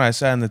this point. I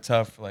sat in the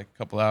tub for like a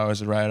couple hours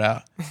to ride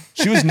out.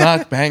 She was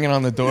not banging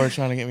on the door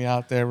trying to get me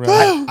out there, bro.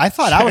 I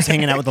thought I was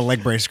hanging out with the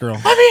leg brace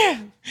girl.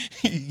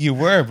 You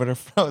were, but her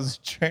friend was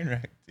a train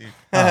wreck,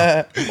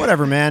 dude.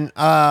 Whatever, man.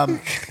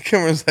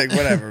 Kilmer's like,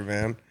 whatever,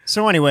 man.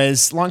 So,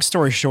 anyways, long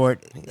story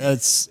short,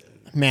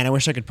 man, I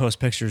wish I could post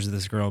pictures of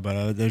this girl,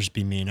 but they'd just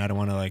be mean. I don't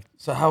want to like.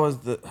 So how was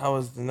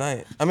the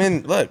night? I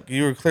mean, look,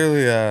 you were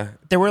clearly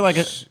There were like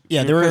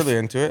you there were were clearly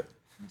into it.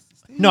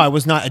 no, I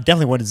was not. I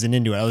definitely wasn't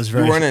into it. I was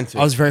very weren't into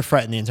I was it. very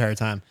frightened the entire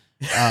time.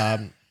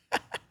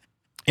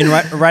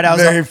 And right as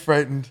Very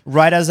frightened.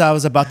 right as I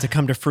was about to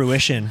come to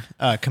fruition,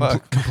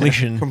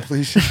 completion,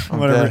 Completion.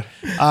 whatever.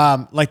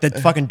 Like the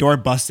fucking door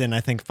busted, and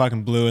I think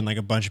fucking Blue and like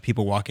a bunch of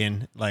people walk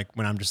in, like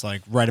when I'm just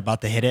like right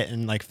about to hit it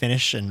and like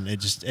finish, and it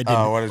didn't.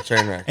 Oh, what a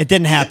train wreck. It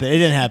didn't happen. It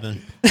didn't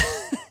happen.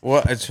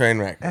 What a train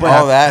wreck.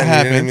 All that, and you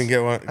didn't happens. even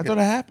get one. I thought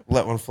it happened.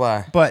 Let one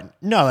fly. But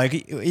no,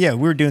 like yeah,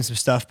 we were doing some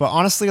stuff. But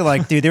honestly,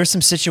 like dude, there were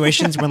some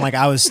situations when like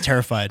I was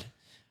terrified.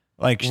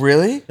 Like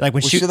Really? Like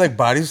when was she like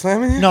body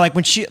slamming you? No, like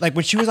when she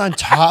was on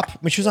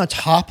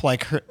top,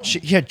 like she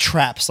had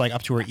traps like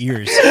up to her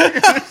ears.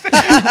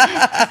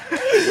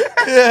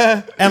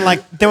 Yeah. And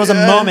like there was a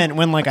moment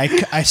when like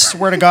I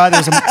swear to God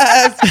there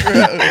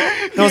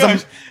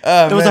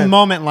was a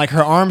moment like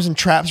her arms and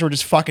traps were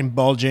just fucking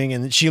bulging,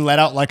 and she let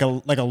out like a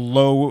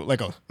low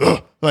like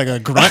a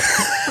grunt.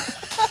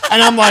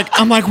 And I'm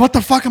like what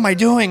the fuck am I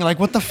doing? Like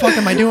what the fuck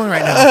am I doing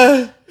right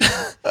now?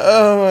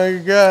 Oh my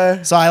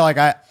god. So I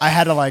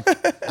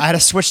had to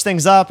switch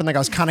things up, and like I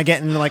was kind of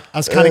getting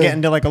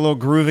to like a little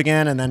groove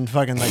again, and then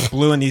fucking like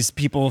Blue and these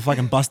people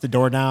fucking bust the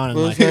door down, and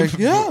like Like,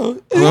 yo.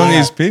 One of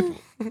these people.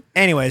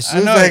 anyways. I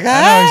know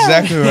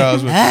exactly where I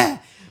was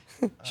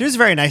with. She was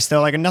very nice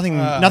though. Like nothing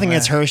man.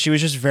 against her. She was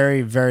just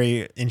very,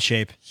 very in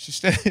shape. She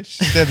stayed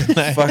the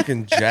night.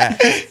 Fucking Jack.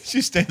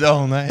 She stayed the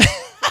whole night.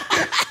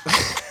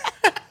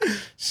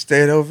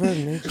 Stayed over.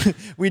 And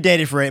We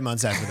dated for 8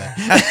 months after that.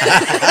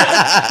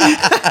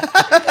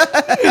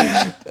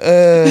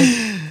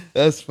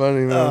 that's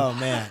funny, man. Oh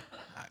man,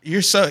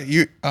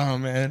 Oh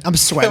man. I'm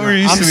sweating. Kilmer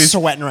used I'm to be-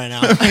 sweating right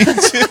now.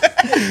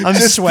 I'm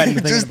sweating.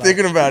 Just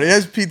thinking about it. He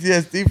has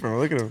PTSD from it.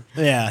 Look at him.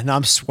 Yeah, no,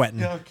 I'm sweating.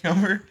 Yo,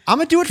 Kilmer. I'm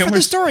gonna do it for the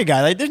Kilmer's- story,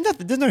 guy. Like,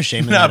 there's no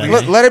shame in Nah, that. but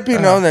I mean. Let it be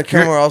known that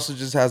Kilmer also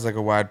just has like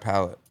a wide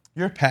palate.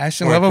 Your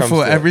passion When it level comes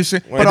for to- every when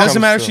single. it It doesn't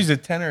comes matter to- if she's a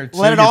 10 or a 2.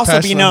 Let it your also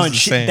passion be level's known the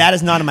same. that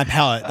is not in my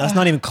palate. That's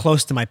not even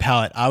close to my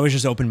palate. I was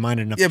just open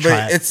minded enough Yeah, to try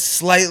but it. it's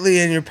slightly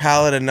in your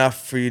palate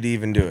enough for you to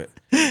even do it.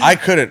 I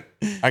couldn't.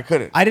 I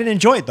didn't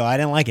enjoy it though. I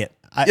didn't like it.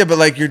 Yeah, but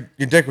like your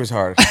dick was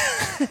hard.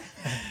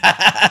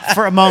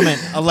 For a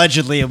moment,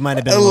 allegedly, it might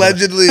have been. a little bit.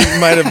 Allegedly, it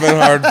might have been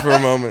hard for a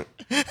moment.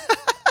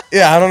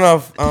 Yeah, I don't know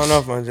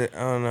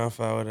if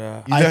I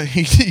would.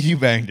 You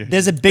banged her.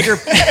 There's a bigger.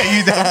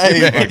 You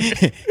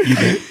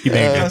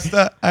banged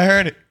her. I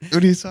heard it.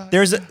 What are you talking?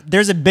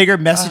 There's a bigger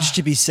message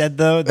to be said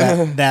though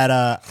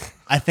that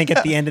I think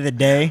at the end of the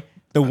day,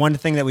 the one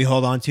thing that we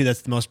hold on to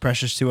that's the most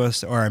precious to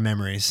us are our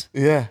memories.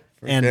 Yeah,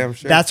 for And damn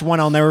sure. that's one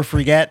I'll never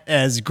forget.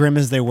 As grim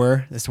as they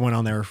were, that's one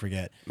I'll never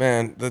forget.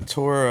 Man, the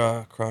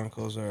tour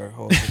chronicles are a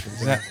whole different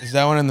thing. Is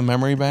that one in the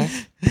memory bank?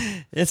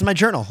 It's my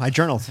journal. I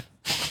journaled.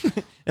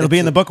 It'll be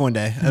in the book one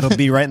day. It'll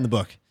be right in the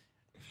book.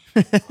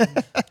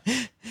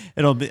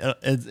 it'll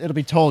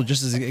be told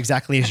just as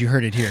exactly as you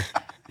heard it here.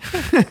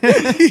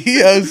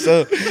 Yo,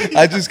 so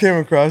I just came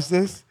across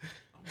this.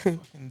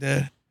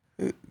 Dead.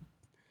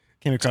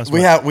 Came across.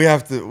 We what?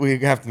 have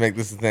to make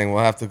this a thing.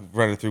 We'll have to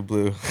run it through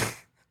Blue.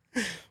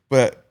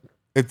 But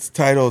it's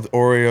titled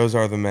 "Oreos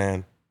Are the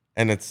Man,"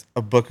 and it's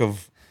a book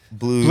of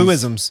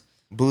Blueisms.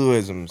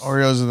 Blueisms.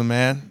 Oreos are the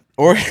man.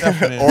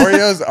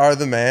 Oreos are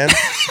the man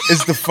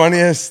is the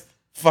funniest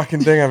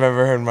fucking thing I've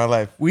ever heard in my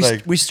life. We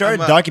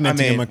started I'm documenting I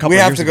mean, them a couple. we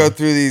of have years to ago. go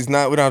through these. We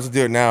don't have to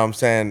do it now. I'm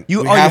saying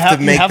You- we oh, you have have- to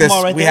you make have them this.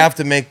 all right We there? have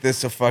to make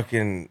this a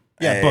fucking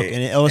book,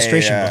 an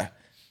illustration book.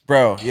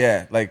 bro.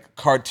 Yeah, like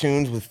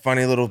cartoons with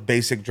funny little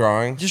basic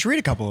drawings. Just read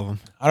a couple of them.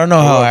 I don't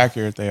know how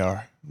accurate they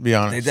are. Be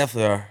honest. They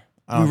definitely are.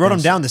 We wrote them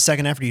down the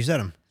second after you said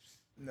them.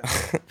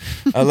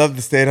 I love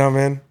the state I'm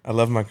in. I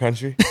love my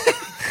country.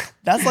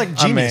 That's like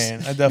I genius. mean,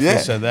 I definitely Yeah.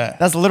 said that.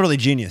 That's literally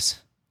genius.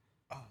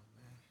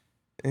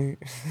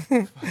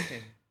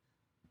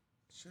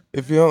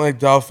 If you don't like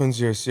dolphins,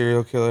 you're a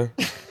serial killer.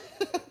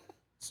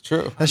 It's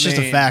true. That's just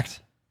a mean- fact.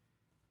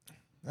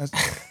 That's,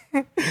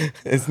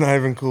 It's not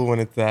even cool when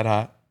it's that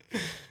hot.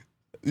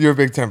 You're a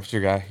big temperature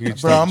guy.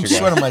 Huge bro, I'm temperature guy.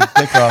 sweating my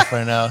dick off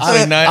right now.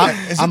 I mean,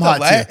 I'm hot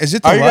too. Is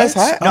it the Are you guys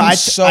lights? hot? No, I'm I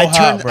so I hot,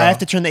 turned. bro. I have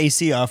to turn the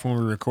AC off when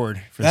we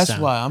record. For That's the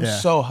sound. why I'm Yeah.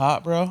 so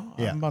hot, bro.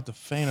 Yeah. I'm about to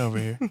faint over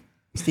here.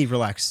 Steve,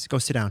 relax. Go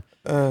sit down.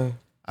 Yeah,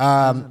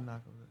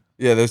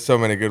 there's so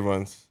many good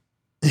ones.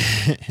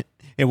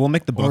 Yeah, we'll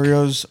make the book.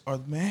 Oreos are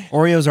the man.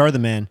 Oreos are the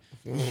man.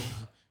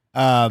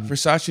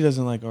 Versace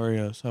doesn't like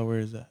Oreos. How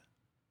weird is that?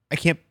 I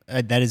can't.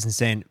 That is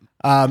insane.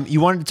 You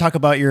wanted to talk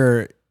about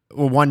your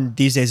one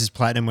these days is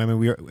platinum women.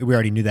 We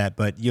already knew that,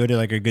 but you had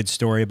like a good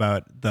story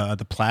about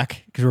the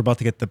plaque because we're about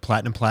to get the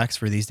platinum plaques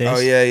for these days. Oh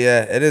yeah,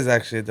 it is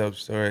actually a dope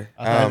story.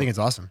 I think it's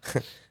awesome.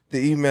 The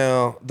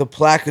email, the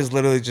plaque is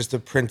literally just a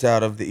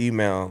printout of the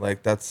email.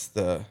 Like that's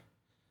the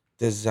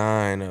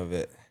design of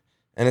it,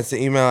 and it's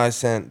the email I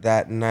sent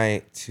that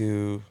night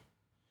to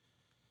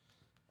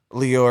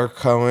Leor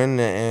Cohen,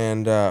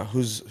 and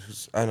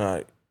who's I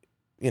know,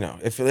 you know,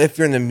 if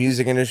you're in the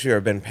music industry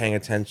or been paying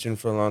attention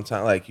for a long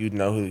time, like you'd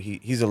know who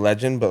he's a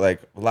legend. But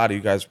like a lot of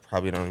you guys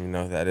probably don't even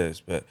know who that is.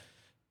 But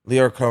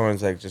Leor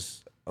Cohen's like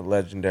just a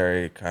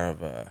legendary kind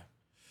of a,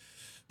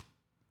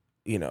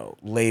 you know,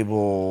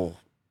 label.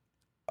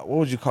 What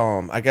would you call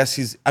him? I guess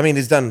he's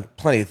done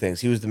plenty of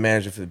things. He was the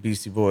manager for the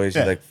Beastie Boys.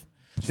 Yeah. He like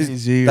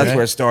Jay-Z, That's right?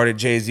 where it started.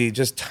 Jay-Z,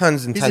 just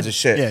tons and tons of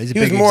shit. yeah, he's a he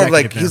was big more of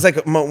like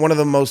executive one of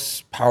the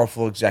most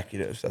powerful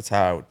executives. That's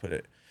how I would put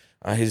it.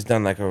 He's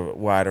done like a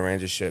wider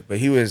range of shit, but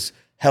he was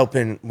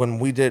helping when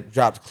we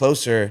dropped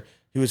Closer.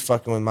 He was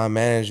fucking with my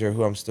manager,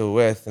 who I'm still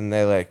with, and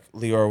they like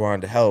Lior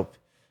wanted to help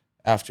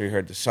after he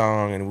heard the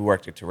song, and we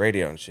worked it to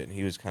radio and shit. And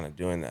he was kind of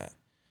doing that.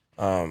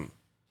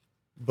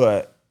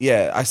 But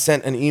yeah, I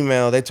sent an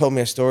email. They told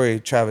me a story.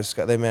 Travis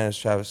Scott, they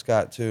managed Travis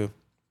Scott too,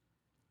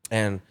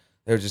 and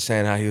they were just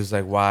saying how he was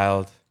like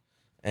wild,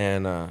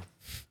 and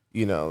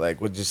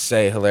like would just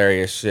say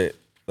hilarious shit.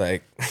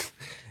 Like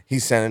he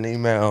sent an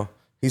email.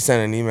 He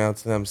sent an email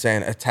to them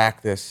saying,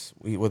 "Attack this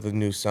with a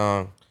new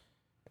song,"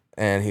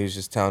 and he was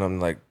just telling them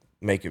like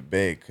make it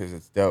big because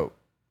it's dope.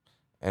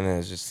 And it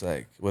was just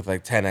like with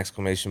like 10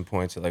 exclamation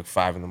points at like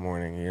 5 in the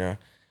morning, you know.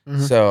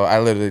 So I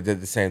literally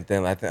did the same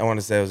thing. I want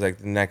to say it was like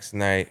the next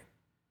night,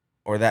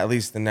 or at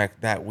least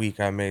that week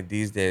I made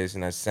These Days,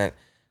 and I sent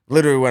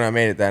literally when I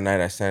made it that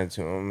night I sent it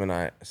to him, and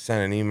I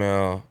sent an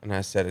email and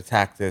I said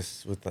attack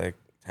this with like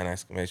 10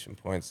 exclamation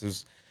points. It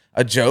was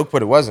a joke,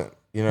 but it wasn't.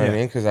 You know what I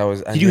mean?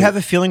 Because Did you have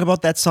a feeling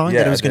about that song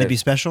that it was going to be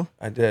special?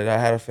 I did. I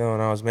had a feeling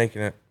I was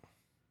making it.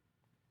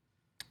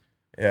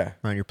 Yeah.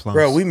 On your plums.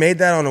 Bro, we made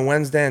that on a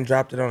Wednesday and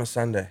dropped it on a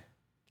Sunday.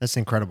 That's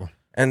incredible.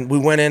 And we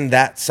went in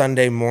that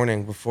Sunday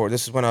morning before.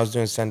 This is when I was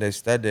doing Sunday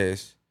stud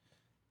days.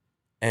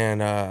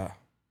 And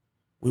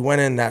we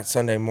went in that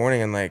Sunday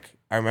morning, and like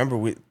I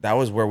remember that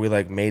was where we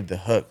like made the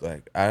hook.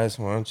 Like I just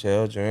want to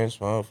chill, drink,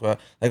 smoke. Fuck.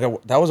 Like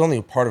that was only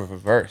a part of a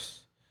verse.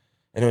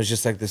 And it was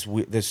just like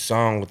this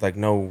song with like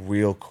no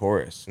real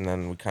chorus. And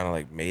then we kind of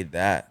like made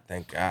that,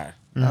 thank God.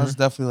 That was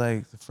definitely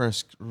like the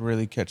first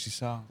really catchy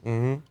song.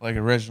 Mm-hmm. Like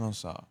original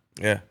song.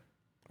 Yeah,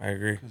 I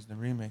agree. Because the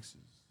remixes.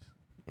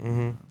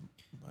 Mm-hmm.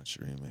 A bunch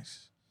of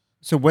remixes.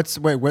 So what?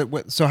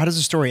 So how does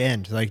the story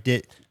end? Like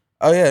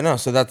Oh yeah, no.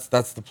 So that's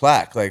the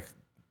plaque. Like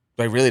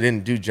I really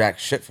didn't do jack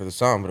shit for the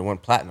song, but it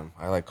went platinum.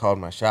 I like called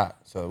my shot.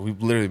 So we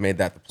literally made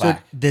that the So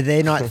plaque. did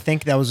they not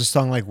think that was a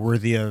song like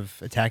worthy of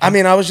attacking? I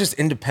mean, I was just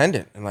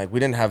independent, and like we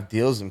didn't have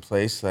deals in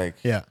place. Like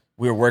Yeah.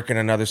 we were working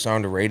another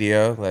song to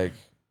radio, like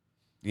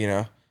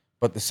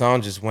but the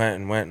song just went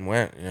and went and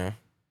went.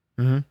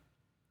 Mm-hmm.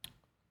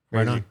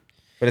 Right Crazy. on.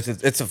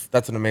 But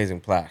that's an amazing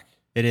plaque.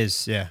 It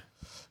is, yeah.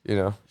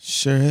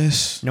 Sure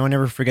is. No one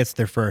ever forgets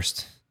their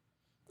first.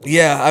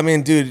 Yeah, I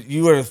mean, dude,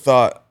 you would have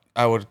thought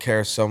I would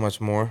care so much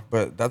more,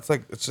 but that's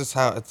like it's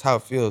how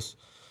it feels.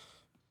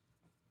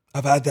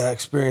 I've had that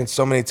experience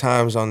so many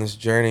times on this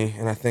journey,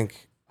 and I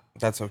think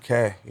that's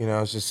okay.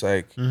 It's just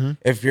like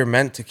if you're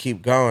meant to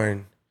keep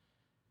going,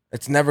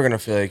 it's never gonna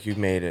feel like you've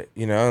made it,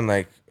 and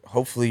like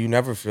hopefully you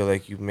never feel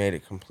like you've made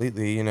it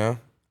completely,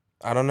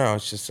 I don't know.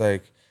 It's just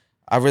like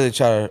I really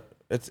try to.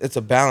 It's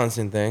a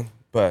balancing thing,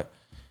 but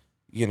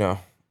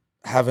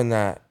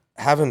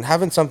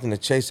having something to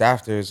chase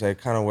after is like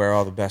kind of where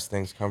all the best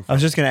things come from. I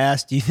was just gonna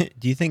ask, do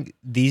you think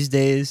these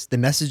days the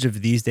message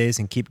of these days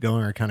and keep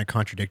going are kind of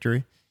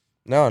contradictory?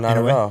 No, not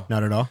at all.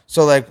 Not at all.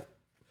 So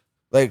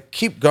like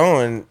keep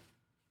going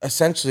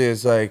essentially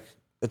is like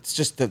it's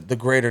just the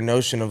greater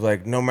notion of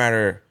like no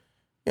matter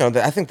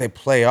I think they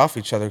play off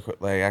each other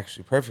like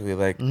actually perfectly.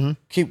 Like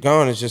keep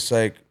going is just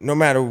like no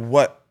matter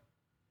what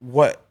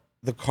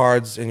the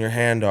cards in your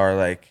hand are,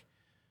 like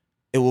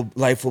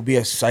life will be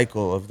a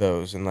cycle of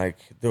those, and like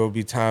there will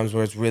be times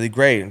where it's really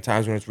great and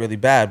times when it's really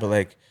bad, but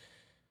like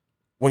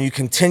when you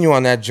continue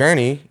on that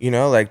journey,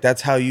 like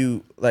that's how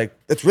you like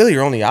that's really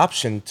your only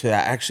option to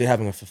actually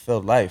having a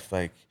fulfilled life.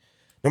 Like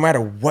no matter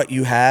what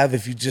you have,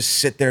 if you just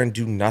sit there and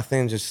do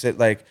nothing, just sit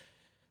like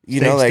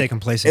Stay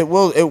complacent. it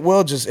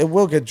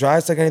will get dry.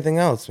 It's like anything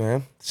else,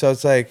 man. So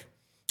it's like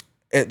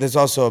there's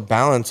also a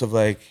balance of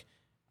like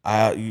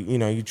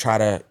you try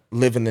to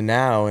live in the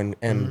now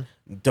and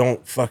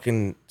don't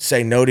fucking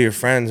say no to your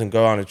friends and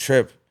go on a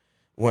trip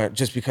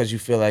just because you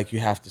feel like you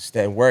have to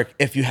stay and work.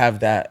 If you have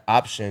that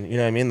option, you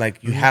know what I mean?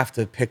 Like you have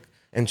to pick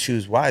and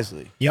choose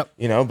wisely. Yep.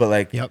 But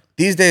like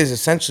these days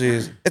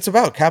essentially it's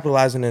about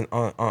capitalizing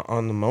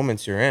on the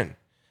moments you're in.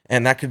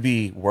 And that could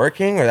be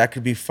working or that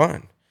could be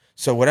fun.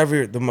 So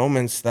whatever the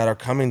moments that are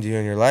coming to you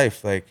in your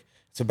life, like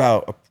it's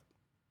about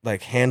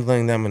like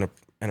handling them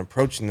and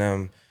approaching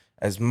them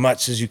as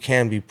much as you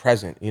can, be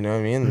present, you know what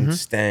I mean? And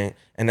staying,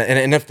 and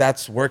if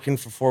that's working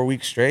for 4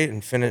 weeks straight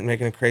and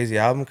making a crazy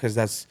album because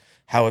that's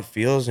how it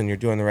feels and you're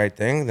doing the right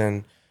thing,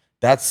 then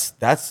that's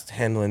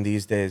handling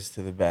these days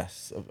to the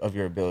best of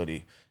your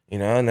ability,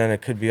 And then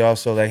it could be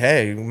also like,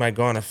 hey, you might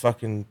go on a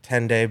fucking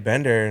 10-day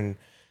bender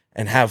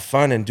and have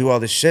fun and do all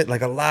this shit.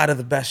 Like a lot of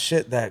the best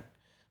shit a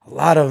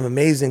lot of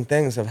amazing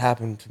things have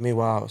happened to me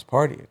while I was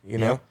partying,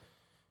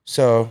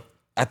 So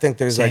I think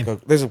there's Same. like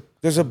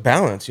there's a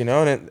balance, and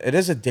it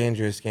is a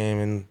dangerous game,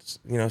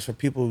 and for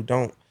people who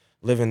don't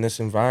live in this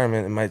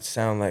environment, it might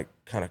sound like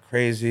kind of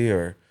crazy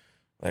or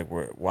like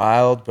we're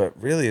wild, but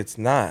really it's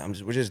not.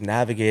 We're just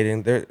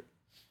navigating there,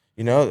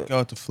 Go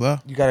with the flow.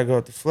 You got to go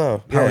with the flow.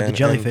 Power with the and-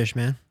 jellyfish,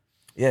 man.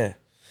 yeah,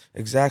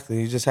 exactly.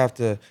 You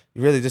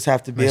really just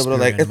have to be My able to spirit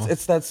like animal.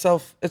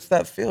 it's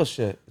that feel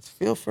shit. It's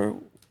feel for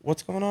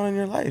what's going on in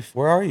your life.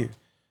 Where are you?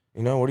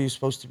 You know, what are you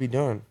supposed to be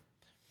doing?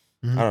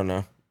 I don't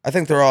know. I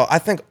think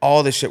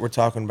all the shit we're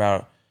talking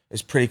about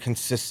is pretty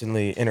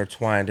consistently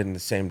intertwined in the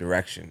same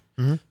direction.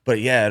 But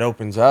yeah, it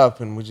opens up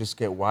and we just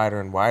get wider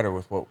and wider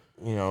with what,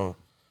 you know,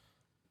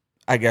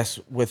 I guess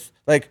with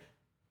like,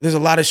 there's a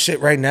lot of shit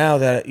right now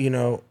that, you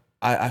know,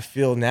 I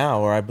feel now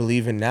or I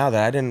believe in now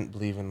that I didn't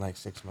believe in like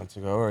 6 months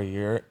ago or a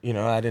year. You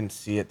know, I didn't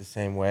see it the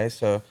same way.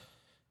 So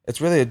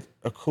it's really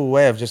a cool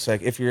way of just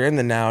like, if you're in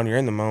the now and you're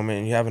in the moment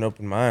and you have an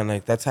open mind,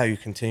 like that's how you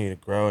continue to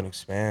grow and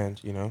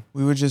expand, you know?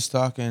 We were just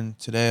talking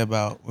today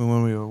about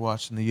when we were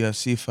watching the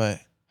UFC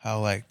fight,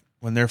 how like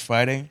when they're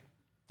fighting,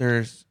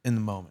 they're in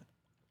the moment,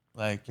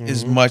 like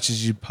as much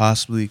as you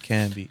possibly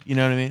can be. You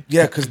know what I mean?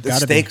 Yeah, because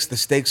the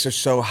stakes are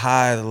so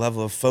high, the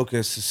level of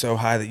focus is so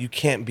high that you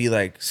can't be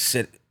like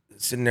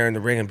sitting there in the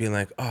ring and being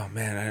like, oh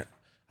man,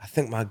 I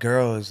think my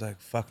girl is like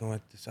fucking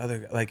with this other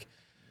guy. Like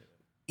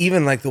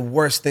even like the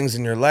worst things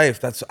in your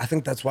life, I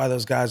think that's why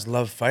those guys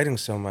love fighting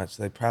so much.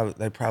 They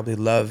probably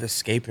love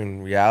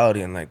escaping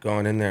reality and like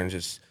going in there and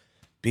just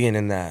being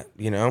in that,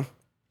 you know?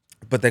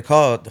 But they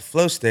call it the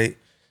flow state.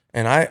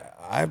 And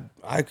I'm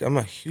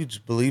a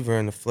huge believer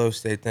in the flow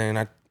state thing. And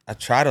I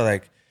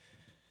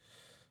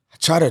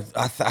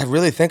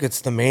really think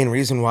it's the main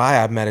reason why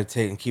I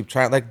meditate and keep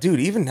trying. Like, dude,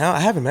 even now I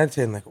haven't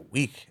meditated in like a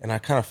week, and I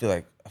kind of feel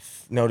like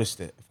I've noticed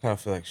it. I kind of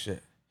feel like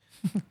shit,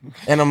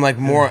 and I'm like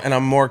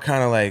I'm more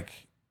kind of like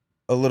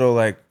a little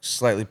like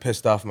slightly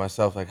pissed off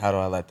myself. Like, how do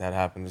I let that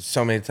happen? There's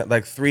so many times,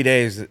 like 3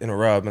 days in a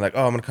row, I've been like,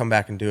 oh, I'm gonna come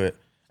back and do it,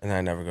 and then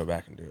I never go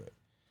back and do it.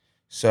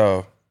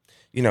 So,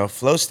 you know,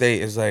 flow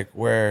state is like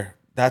where.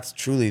 That's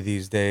truly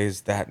these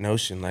days, that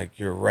notion, like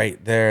you're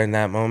right there in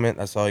that moment.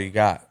 That's all you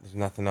got. There's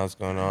nothing else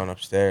going on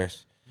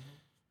upstairs.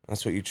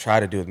 That's what you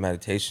try to do with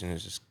meditation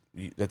is just,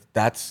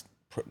 that's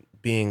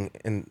being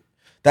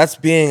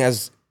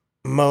as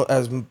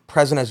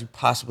present as you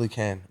possibly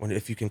can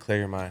if you can clear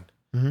your mind.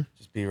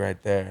 Just be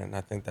right there. And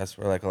I think that's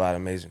where like a lot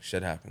of amazing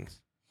shit happens.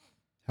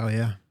 Hell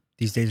yeah.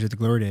 These days are the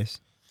glory days.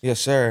 Yes,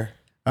 sir.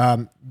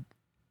 Do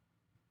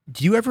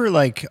you ever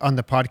like on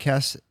the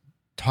podcast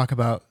talk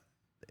about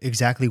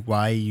exactly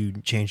why you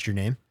changed your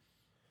name?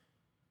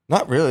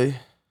 Not really.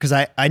 Because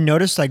I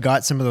noticed I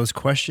got some of those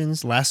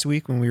questions last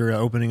week when we were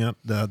opening up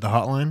the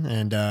hotline,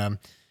 and I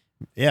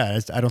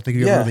don't think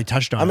you ever really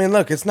touched on it. I mean,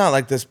 look, it's not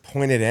like this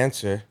pointed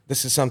answer.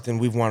 This is something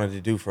we've wanted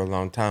to do for a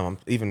long time.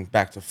 Even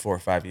back to 4 or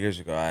 5 years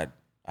ago,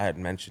 I had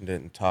mentioned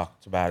it and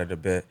talked about it a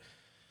bit.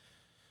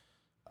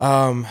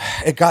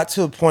 It got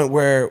to a point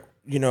where,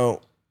 you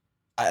know,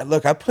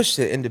 I pushed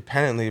it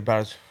independently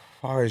about as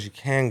far as you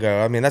can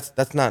go. I mean,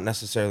 that's not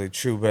necessarily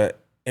true, but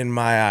in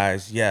my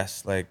eyes,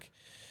 yes. Like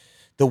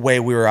the way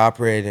we were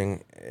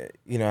operating,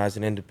 you know, as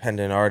an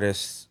independent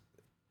artist,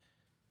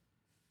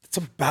 it's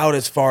about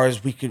as far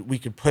as we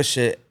could push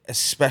it,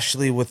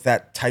 especially with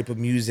that type of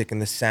music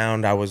and the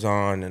sound I was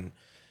on,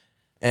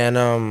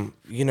 and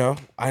you know,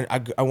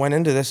 I went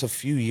into this a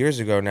few years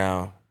ago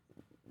now.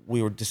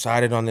 We were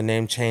decided on the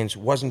name change.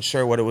 Wasn't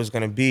sure what it was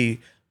gonna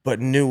be, but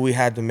knew we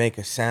had to make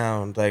a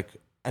sound. Like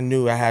I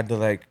knew I had to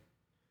like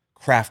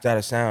craft out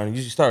a sound.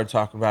 You started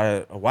talking about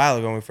it a while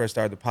ago when we first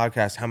started the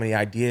podcast, how many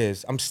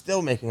ideas. I'm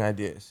still making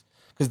ideas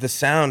because the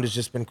sound has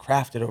just been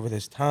crafted over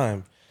this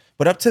time.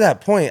 But up to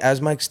that point,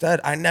 as Mike Stud,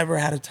 I never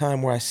had a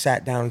time where I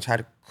sat down and tried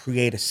to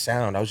create a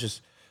sound. I was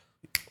just,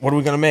 what are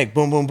we going to make?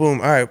 Boom, boom,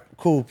 boom. All right,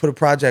 cool. Put a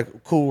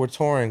project. Cool, we're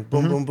touring.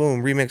 Boom, boom,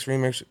 boom.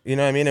 Remix. You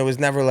know what I mean? It was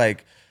never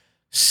like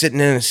sitting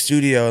in a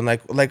studio and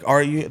like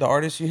are you the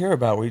artists you hear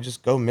about where you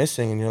just go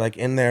missing and you're like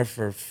in there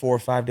for 4 or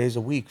 5 days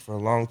a week for a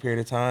long period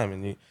of time,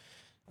 and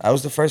that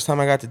was the first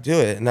time I got to do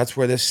it. And that's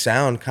where this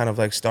sound kind of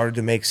like started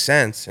to make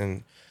sense.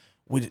 And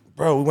we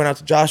went out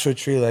to Joshua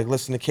Tree, like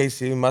listen to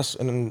Casey Must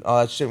and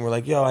all that shit. And we're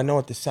like, yo, I know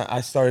what the sound, I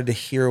started to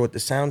hear what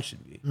the sound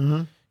should be,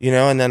 you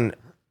know? And then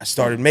I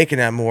started making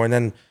that more.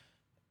 And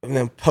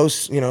then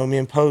Post, you know, me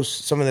and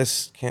Post, some of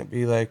this can't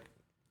be like,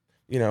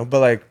 you know, but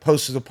like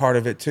Post is a part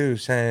of it too,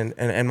 saying,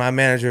 and my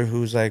manager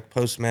who's like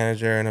Post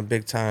manager and a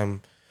big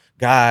time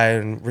guy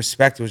and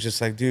respect was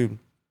just like, dude,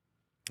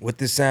 with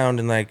this sound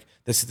and like,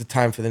 this is the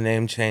time for the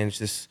name change.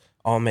 This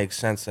all makes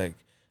sense. Like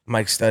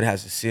Mike Stud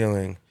has a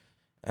ceiling,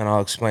 and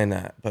I'll explain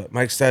that. But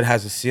Mike Stud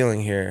has a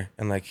ceiling here,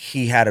 and like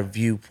he had a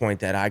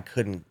viewpoint that I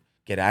couldn't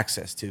get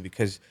access to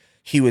because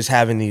he was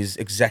having these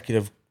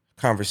executive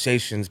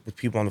conversations with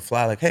people on the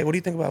fly, like, hey, what do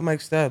you think about Mike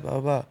Stud? Blah,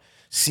 blah, blah.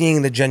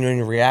 Seeing the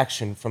genuine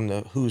reaction from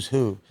the who's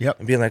who. Yep.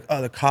 And being like,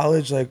 oh, the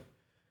college, like,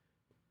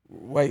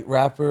 white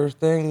rapper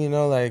thing, you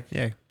know, like.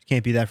 Yeah,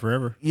 can't be that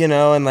forever. You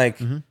know, and like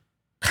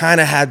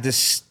kind of had this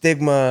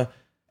stigma.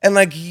 And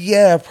like,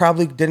 yeah,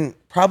 probably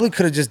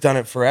could have just done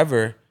it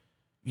forever,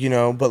 you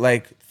know, but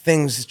like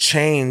things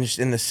changed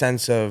in the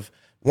sense of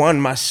one,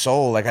 my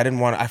soul, like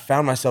I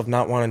found myself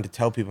not wanting to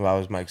tell people I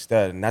was Mike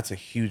Stud. And that's a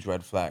huge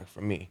red flag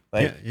for me.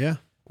 Like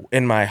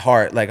in my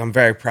heart, like I'm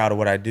very proud of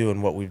what I do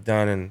and what we've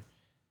done. And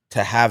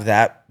to have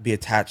that be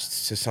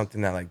attached to something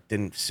that like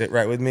didn't sit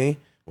right with me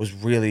was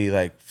really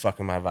like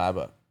fucking my vibe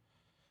up.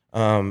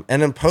 And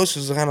then Post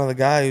was kind of the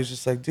guy who's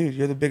just like, dude,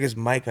 you're the biggest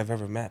Mike I've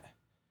ever met.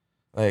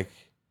 Like,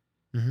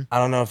 I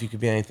don't know if you could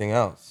be anything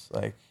else.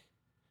 Like,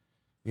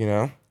 you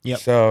know? Yep.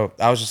 So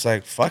I was just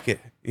like, fuck it.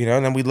 You know,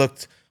 and then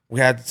we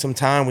had some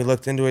time, we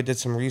looked into it, did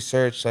some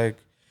research, like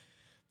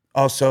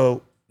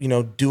also, you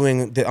know,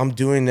 I'm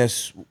doing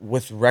this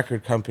with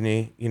record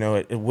company, you know,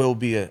 it will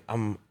be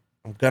I'm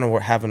gonna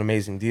have an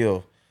amazing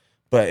deal,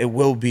 but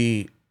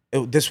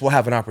this will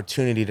have an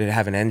opportunity to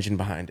have an engine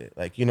behind it.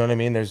 Like, you know what I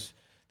mean? There's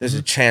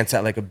a chance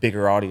at like a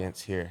bigger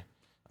audience here.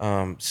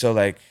 So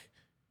like,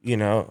 you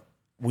know,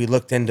 we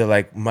looked into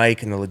like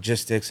Mike and the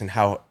logistics and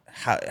how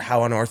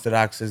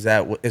unorthodox is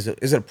that? Is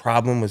it a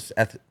problem with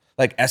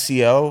like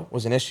SEO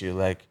was an issue?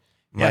 Like,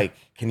 Mike,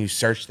 can you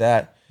search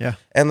that? Yeah.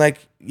 And like,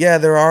 yeah,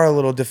 there are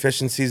little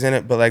deficiencies in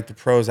it, but like the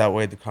pros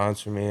outweighed the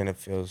cons for me, and it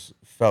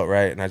felt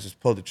right, and I just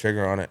pulled the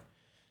trigger on it.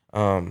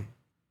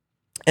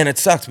 And it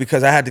sucked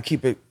because I had to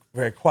keep it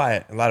very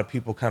quiet. A lot of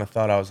people kind of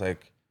thought I was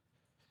like,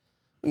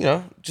 you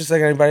know, just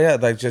like anybody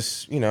else, like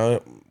just, you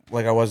know,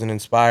 like I wasn't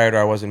inspired or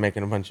I wasn't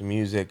making a bunch of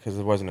music because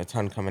there wasn't a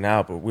ton coming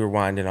out, but we were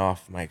winding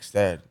off Mike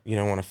Stead. You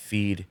don't want to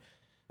feed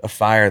a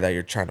fire that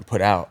you're trying to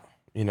put out,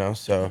 you know?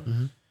 So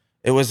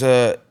it was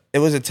a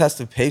test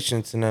of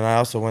patience. And then I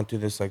also went through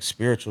this like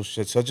spiritual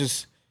shit. So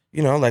just,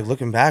 you know, like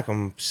looking back,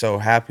 I'm so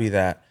happy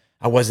that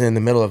I wasn't in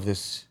the middle of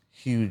this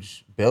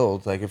huge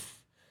build. Like if,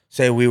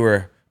 say we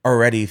were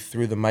already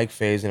through the Mike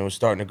phase and it was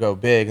starting to go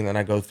big, and then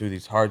I go through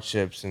these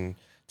hardships and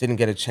didn't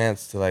get a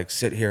chance to like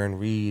sit here and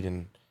read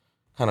and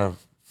kind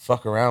of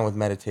fuck around with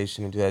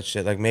meditation and do that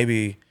shit. Like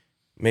maybe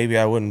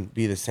I wouldn't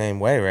be the same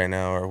way right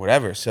now or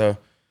whatever. So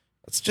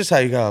that's just how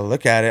you gotta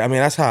look at it. I mean,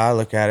 that's how I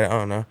look at it.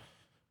 I don't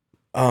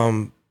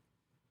know.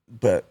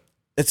 But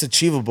it's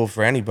achievable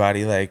for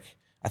anybody. Like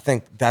I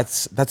think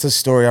that's a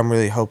story I'm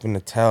really hoping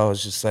to tell.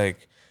 It's just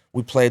like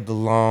we played the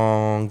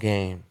long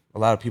game. A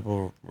lot of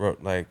people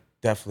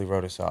definitely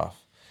wrote us off.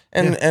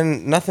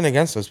 And nothing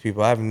against those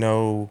people. I have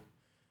no,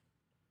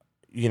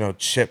 you know,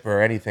 chip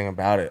or anything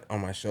about it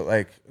on my show.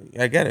 Like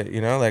I get it,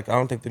 you know, like I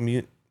don't think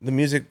the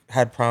music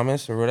had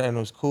promise or whatever, and it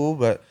was cool,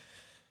 but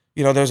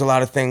you know, there's a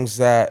lot of things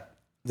that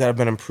have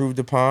been improved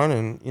upon,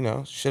 and you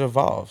know, shit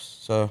evolves.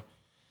 So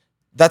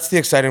that's the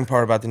exciting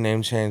part about the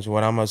name change.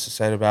 What I'm most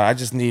excited about.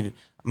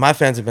 My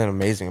fans have been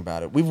amazing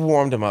about it. We've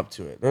warmed them up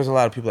to it. There's a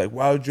lot of people like,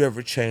 why would you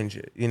ever change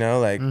it? You know,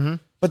 like,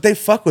 but they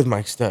fuck with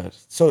Mike Stud.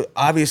 So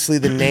obviously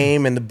the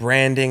name and the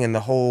branding and the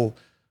whole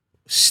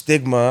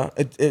stigma,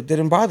 it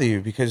didn't bother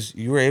you because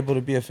you were able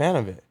to be a fan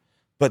of it.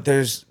 But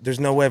there's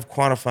no way of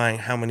quantifying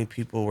how many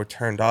people were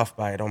turned off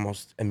by it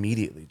almost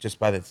immediately just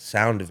by the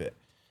sound of it.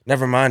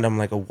 Never mind, I'm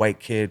like a white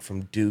kid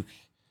from Duke.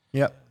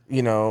 Yep.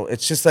 You know,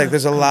 it's just like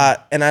there's a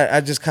lot, and I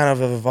just kind of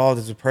have evolved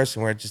as a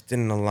person where it just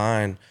didn't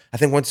align. I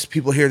think once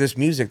people hear this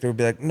music, they'll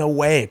be like, no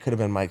way it could have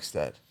been Mike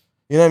Stud.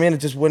 You know what I mean? It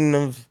just wouldn't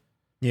have.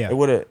 Yeah. It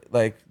would have,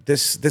 like,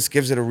 this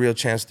gives it a real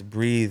chance to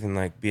breathe and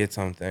like be its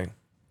own thing.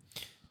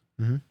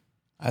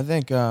 I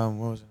think what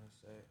was I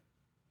gonna say?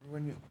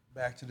 When you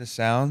back to the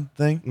sound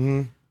thing,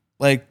 Mm-hmm.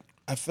 like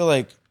I feel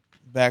like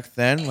back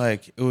then,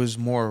 like it was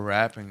more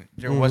rapping.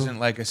 There wasn't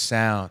like a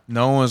sound.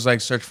 No one was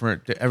like searching for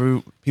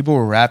it. People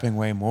were rapping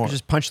way more.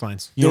 Just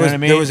punchlines. You know what I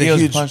mean? There was a It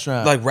huge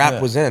punchline. like rap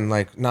Yeah. was in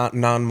like not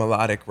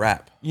non-melodic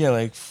rap. Yeah,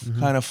 like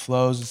kind of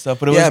flows and stuff.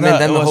 But it Yeah, I was mean, not.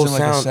 then It the whole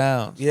wasn't like a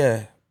sound- sound.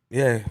 Yeah.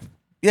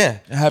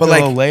 It happened but a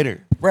like little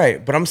later.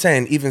 right, but I'm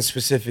saying even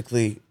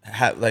specifically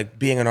like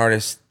being an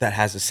artist that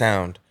has a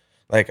sound.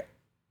 Like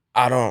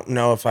I don't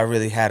know if I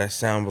really had a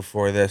sound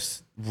before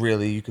this.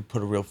 Really, you could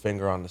put a real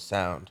finger on the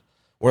sound.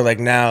 Or like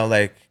now,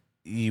 like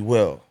you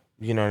will.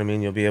 You know what I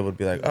mean? You'll be able to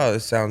be like, oh,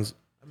 this sounds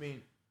I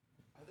mean,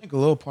 I think a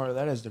little part of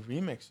that is the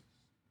remixes.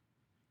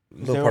 a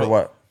little part of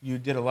what? You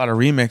did a lot of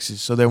remixes,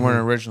 so they weren't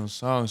original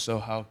songs. So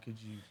how could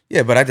you?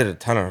 Yeah, but I did a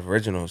ton of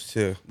originals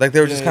too. Like they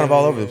were just kind of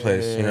all over the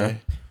place, you know.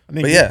 I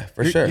mean, But yeah,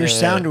 for your, sure. Your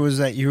sound was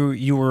that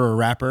you were a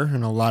rapper,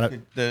 and a lot of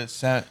The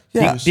sound.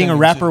 Yeah. being a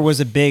rapper was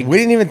a big. We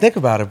didn't even think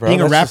about it, bro.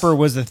 being a That's rapper just-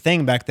 was the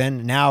thing back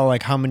then. Now,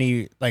 like, how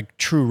many like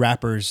true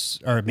rappers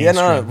are mainstream? yeah,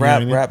 no, you know what I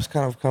mean? rap's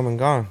kind of come and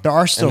gone. There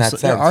are in still that there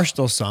sense. are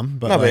still some,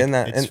 but No, but like, in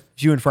that- it's in-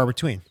 few and far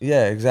between.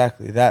 Yeah,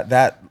 exactly.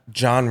 That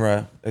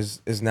genre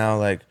is now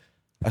like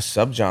a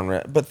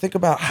subgenre. But think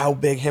about how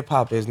big hip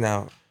hop is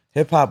now.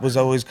 Hip hop was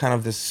always kind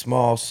of this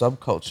small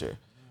subculture.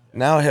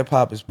 Now hip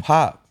hop is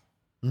pop.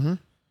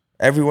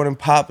 Everyone in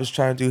pop is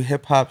trying to do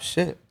hip hop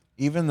shit.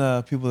 Even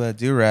the people that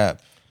do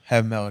rap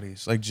have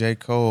melodies. Like J.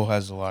 Cole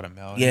has a lot of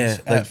melodies. Yeah,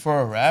 like-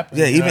 for a rapper.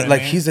 Yeah, you know even what I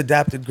like mean? he's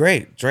adapted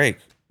great. Drake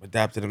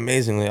adapted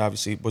amazingly.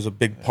 Obviously, was a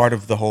big part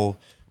of the whole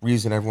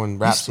reason everyone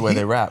raps the way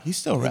they rap. He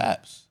still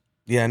raps.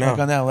 Yeah, I know. Like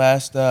on that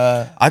last.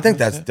 I think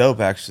that's dope,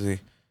 actually.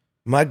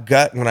 My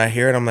gut, when I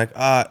hear it, I'm like,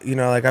 you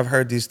know, like I've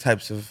heard these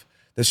types of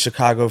the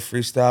Chicago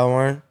freestyle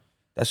one.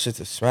 That shit's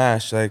a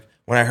smash. Like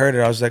when I heard it,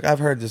 I was like, I've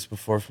heard this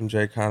before from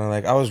Jay. Kind of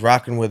like I was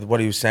rocking with what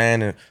he was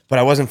saying, but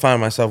I wasn't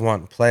finding myself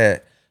wanting to play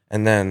it.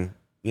 And then,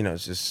 you know,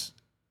 it's just,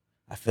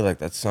 I feel like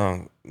that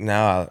song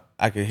now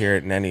I could hear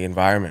it in any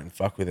environment and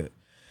fuck with it.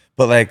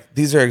 But like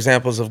these are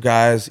examples of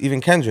guys,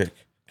 even Kendrick.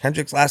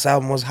 Kendrick's last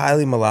album was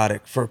highly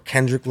melodic for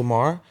Kendrick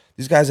Lamar.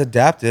 These guys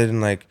adapted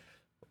and like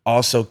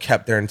also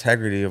kept their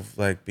integrity of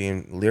like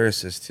being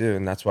lyricists too,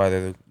 and that's why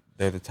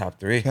they're the top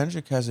 3.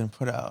 Kendrick hasn't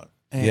put out.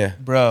 Yeah.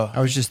 Bro. I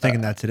was just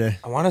thinking that today.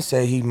 I want to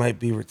say he might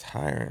be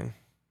retiring.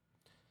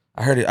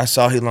 I heard it. I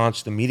saw he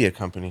launched a media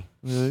company.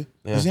 Really?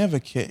 Yeah. Does he have a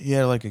kid? He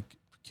had like a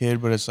kid,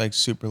 but it's like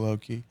super low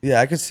key. Yeah,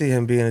 I could see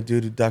him being a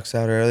dude who ducks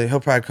out early. He'll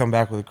probably come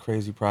back with a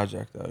crazy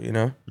project though, you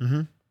know?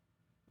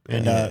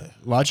 And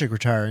Logic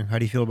retiring. How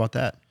do you feel about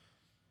that?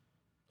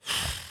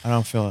 I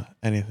don't feel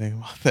anything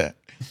about that.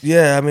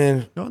 Yeah, I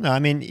mean, No, I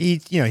mean he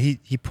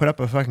put up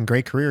a fucking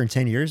great career in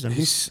 10 years. I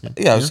was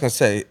just gonna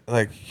say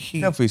like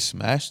he Definitely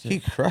smashed it. he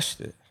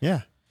crushed it.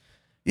 yeah.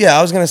 Yeah,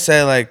 I was gonna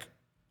say like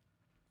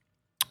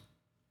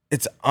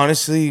it's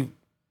honestly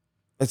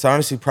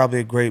probably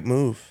a great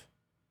move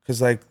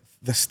because like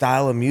the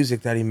style of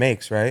music that he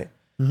makes, right?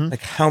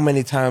 Like how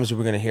many times are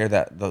we gonna hear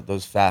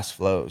those fast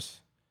flows?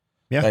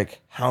 Yeah.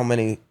 Like how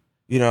many,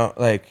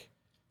 like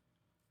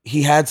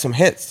he had some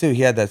hits too.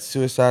 He had that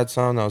Suicide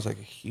song that was like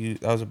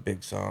that was a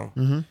big song.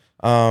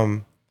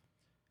 And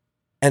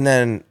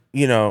then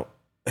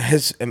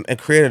it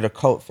created a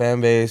cult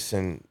fan base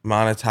and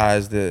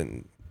monetized it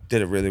and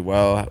did it really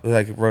well.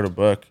 Like wrote a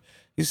book.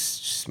 He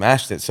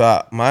smashed it.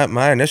 So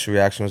my initial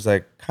reaction was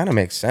like, kind of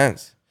makes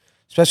sense.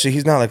 Especially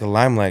he's not like a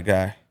limelight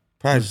guy.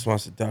 Probably just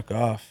wants to duck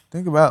off.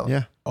 Think about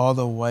Yeah. all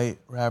the white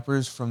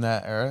rappers from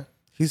that era.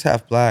 He's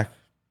half black.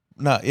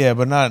 Not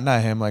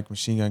him, like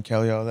Machine Gun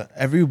Kelly, all that.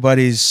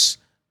 Everybody's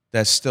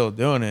that's still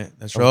doing it,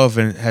 that's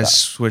relevant, has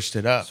switched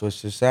it up.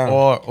 Switched his sound.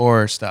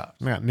 Or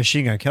stopped. Yeah,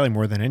 Machine Gun Kelly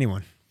more than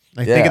anyone.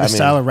 Like Yeah, think of the I mean-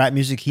 style of rap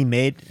music he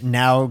made.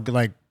 Now,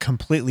 like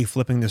completely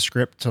flipping the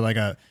script to like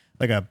a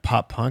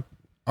pop punk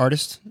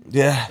artist.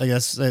 Yeah. Like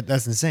that's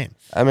insane.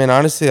 I mean,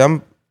 honestly,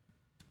 I'm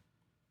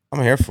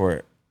here for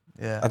it.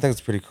 Yeah. I think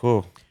it's pretty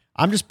cool.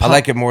 I'm just I pumped.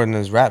 like it more than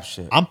his rap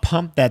shit. I'm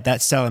pumped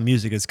that style of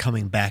music is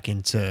coming back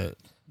into.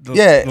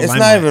 Yeah, the it's limelight.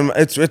 not even.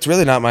 It's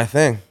really not my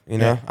thing. You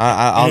know,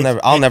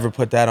 I'll never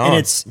put that on. And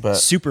it's but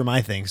super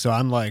my thing. So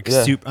I'm like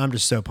Yeah. I'm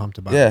just so pumped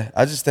about it. yeah,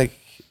 I just think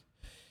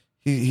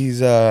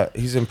he's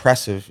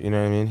impressive. You know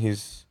what I mean?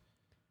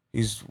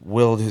 He's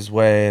willed his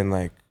way and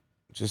like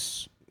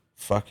just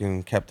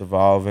fucking kept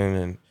evolving,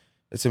 and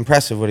it's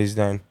impressive what he's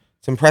done.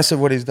 It's impressive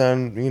what he's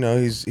done. You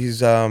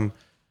know,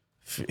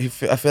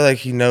 I feel like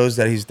he knows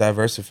that he's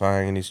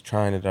diversifying and he's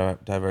trying to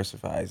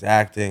diversify. He's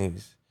acting.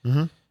 He's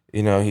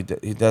you know, he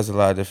does a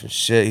lot of different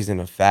shit. He's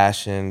into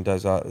fashion.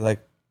 Does all like.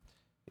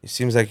 It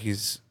seems like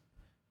he's,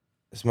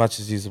 as much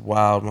as he's a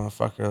wild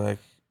motherfucker, like.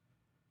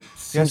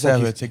 Seems like have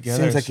he's, it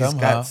together seems like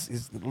somehow.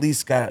 he's at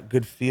least got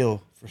good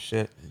feel for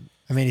shit.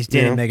 I mean, he's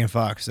dating Yeah. Megan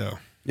Fox, so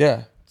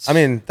Yeah, I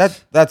mean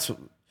that's.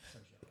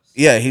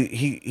 Yeah,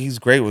 he's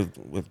great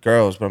with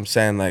girls, but I'm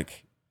saying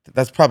like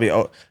that's probably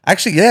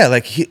actually yeah,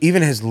 like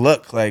even his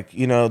look, like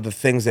you know the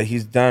things that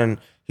he's done,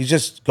 he's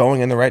just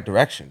going in the right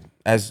direction.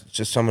 As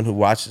just someone who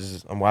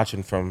watches, I'm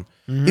watching from.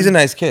 He's a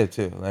nice kid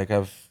too. Like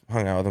I've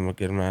hung out with him,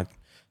 get him out.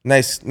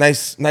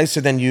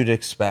 Nicer than you'd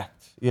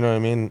expect. You know what I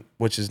mean?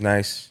 Which is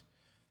nice,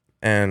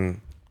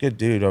 and good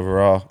dude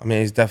overall. I mean,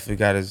 he's definitely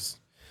got his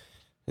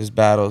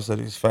battles that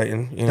he's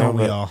fighting. You know, don't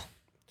we but- all?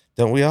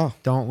 Don't we all?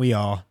 Don't we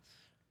all?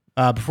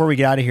 Before we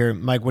get out of here,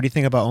 Mike, what do you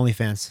think about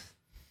OnlyFans?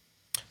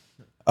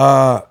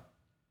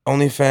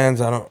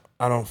 OnlyFans,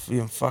 I don't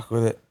even fuck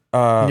with it. You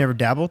never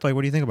dabbled? Like,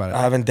 what do you think about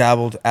I haven't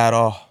dabbled at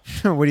all.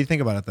 it? What do you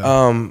think about it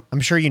though?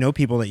 I'm sure you know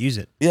people that use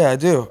it Yeah, I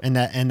do. and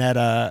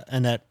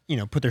that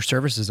put their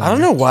services on. I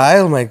don't there. know why.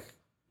 I'm like,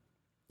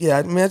 yeah.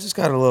 I mean, I just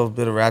got a little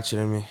bit of ratchet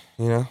in me.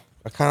 You know,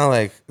 I kind of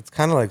like it's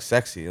kind of like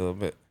sexy a little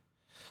bit,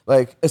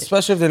 like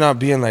especially if they're not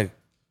being like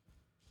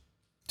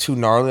too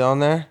gnarly on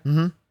there.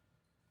 Mm-hmm.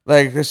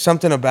 Like, there's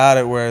something about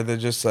it where they're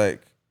just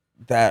like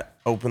that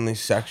openly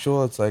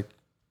sexual. It's like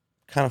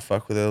kind of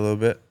fuck with it a little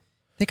bit.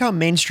 Think how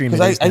mainstream it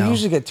Because is I now.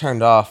 usually get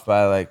turned off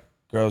by like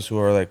girls who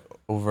are like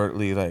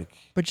overtly like.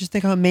 But just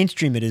think how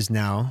mainstream it is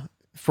now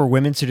for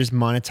women to just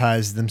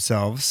monetize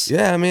themselves.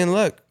 Yeah, I mean,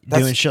 look,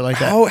 Doing shit like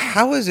that.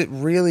 How is it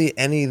really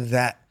any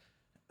that?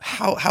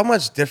 How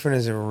much different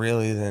is it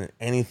really than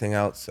anything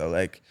else? So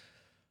like,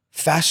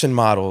 fashion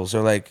models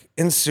or like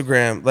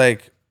Instagram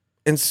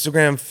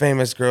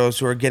famous girls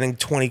who are getting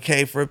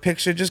 $20K for a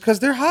picture just because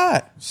they're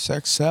hot.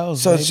 Sex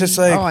sells. So it's just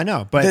like, Oh, I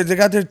know, but- they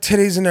got their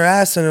titties in their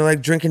ass and they're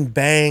like drinking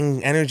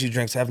Bang energy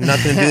drinks. Have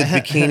nothing to do with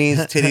bikinis,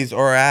 titties,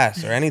 or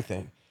ass or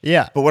anything.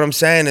 Yeah. But what I'm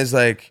saying is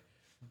like,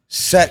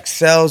 sex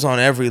sells on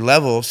every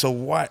level. So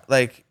what,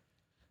 like,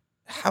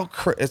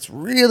 it's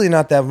really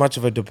not that much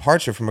of a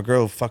departure from a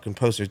girl who fucking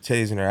posts her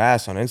titties in her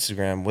ass on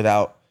Instagram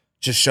without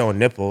just showing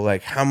nipple.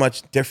 Like, how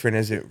much different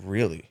is it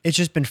really? It's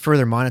just been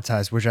further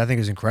monetized, which I think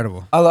is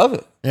incredible. I love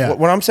it. Yeah.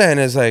 What I'm saying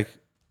is like,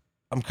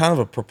 I'm kind of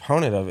a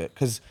proponent of it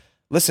because,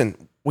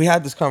 listen, we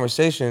had this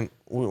conversation.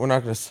 We're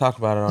not going to talk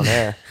about it on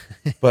air,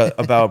 but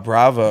about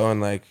Bravo and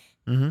like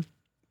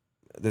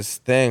this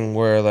thing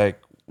where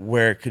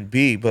it could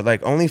be, but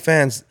like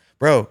OnlyFans,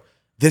 bro.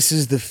 This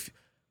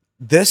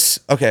is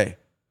okay.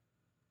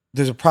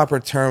 There's a proper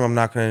term I'm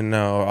not going to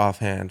know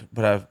offhand,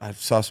 but I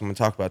saw someone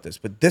talk about this.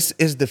 But this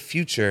is the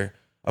future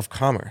of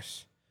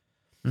commerce.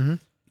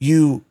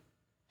 You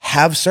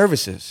have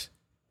services.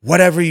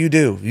 Whatever you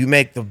do, you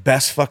make the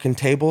best fucking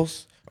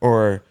tables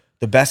or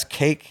the best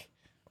cake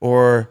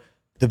or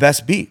the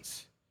best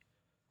beats.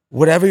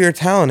 Whatever your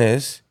talent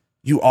is,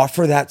 you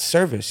offer that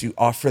service. You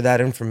offer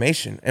that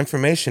information.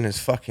 Information is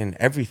fucking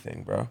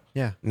everything, bro.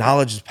 Yeah.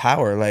 Knowledge is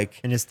power. Like,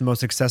 And it's the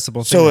most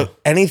accessible thing. so now.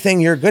 anything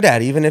you're good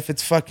at, even if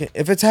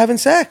it's having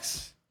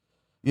sex,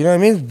 you know what I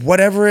mean?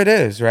 Whatever it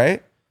is,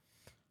 right?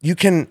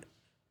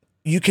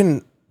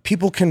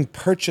 People can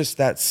purchase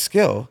that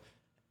skill.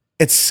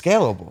 It's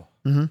scalable.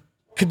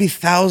 Could be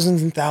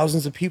thousands and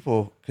thousands of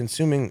people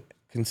consuming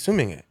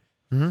it.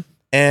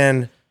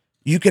 And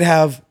you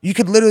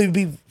could literally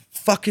be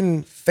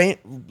fucking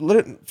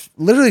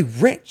literally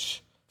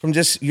rich from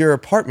just your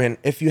apartment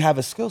if you have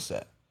a skill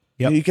set.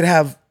 Yep. You could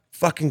have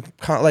fucking,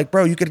 like,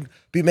 bro, you could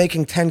be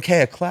making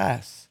 10K a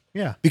class.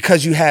 Yeah.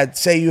 Because you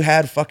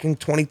had fucking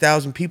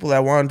 20,000 people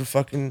that wanted to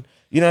fucking,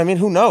 you know what I mean?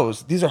 Who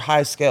knows? These are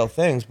high scale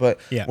things. But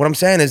Yeah. what I'm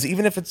saying is,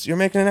 even if you're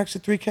making an extra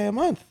 3K a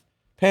month,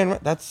 paying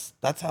rent, that's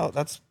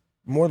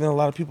more than a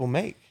lot of people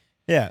make.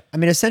 Yeah, I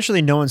mean,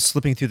 essentially, no one's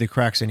slipping through the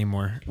cracks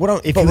anymore.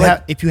 If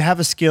If you have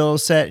a skill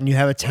set and you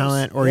have a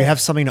talent, or you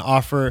have something to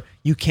offer,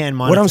 you can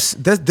monetize. What I'm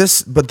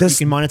You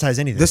can monetize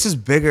anything. This is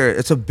bigger.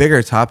 It's a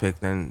bigger topic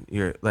than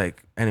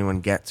anyone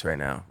gets right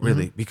now,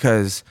 really,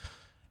 because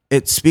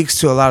it speaks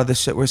to a lot of the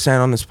shit we're saying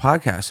on this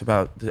podcast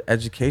about the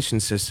education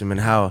system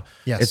and how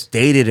Yes. it's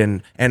dated,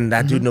 and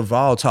that dude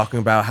Naval talking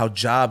about how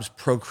jobs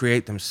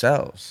procreate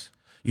themselves.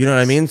 You know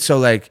what I mean? So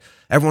like,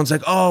 everyone's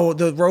like, oh,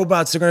 the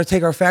robots are going to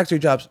take our factory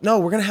jobs. No,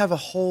 we're going to have a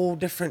whole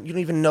different, you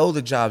don't even know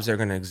the jobs that are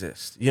going to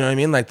exist. You know what I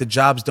mean? Like, the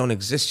jobs don't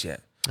exist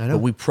yet. I know. But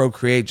we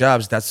procreate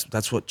jobs. That's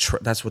what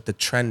the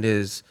trend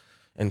is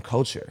in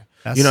culture.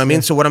 That's- you know what I mean?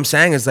 yeah. So what I'm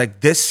saying is, like,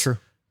 this True.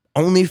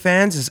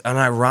 OnlyFans is an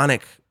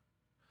ironic,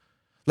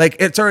 like,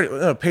 it's already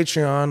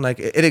Patreon, like,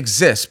 it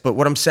exists. But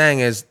what I'm saying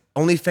is,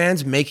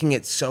 OnlyFans making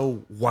it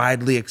so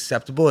widely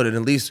acceptable and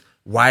at least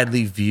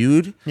widely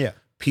viewed. Yeah.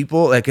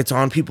 People, like, it's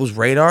on people's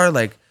radar.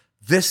 Like,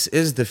 this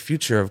is the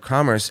future of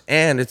commerce,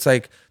 and it's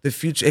like the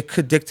future. It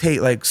could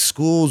dictate like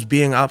schools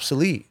being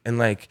obsolete, and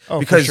like, Oh, for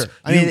because sure.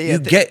 you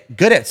get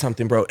good at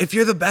something, bro. If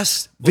you're the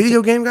best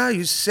video game guy,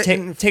 you sit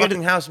in your take it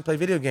fucking house and play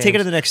video games. take it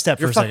to the next step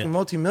You're for a fucking second.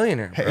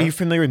 multimillionaire. Are Bro. you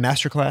familiar with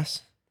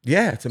Masterclass?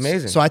 Yeah, it's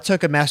amazing. So I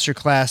took a master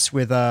class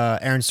with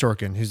Aaron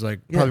Sorkin, who's like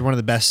probably one of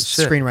the best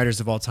Shit. screenwriters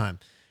of all time.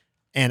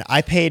 And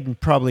I paid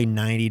probably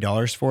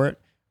 $90 for it.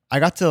 I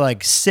got to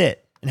like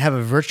sit and have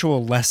a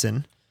virtual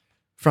lesson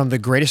from the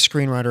greatest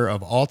screenwriter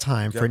of all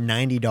time for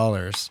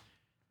 $90.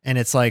 And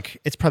it's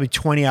like, it's probably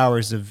 20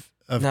 hours of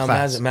now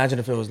class. imagine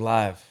if it was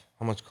live.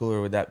 How much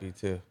cooler would that be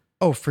too?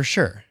 Oh, for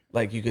sure.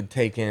 Like, you could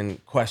take in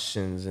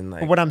questions and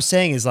like But what I'm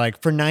saying is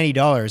like for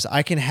 $90,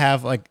 I can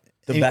have like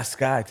the best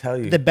guy tell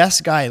you. the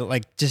best guy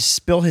like just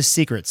spill his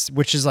secrets,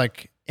 which is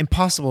like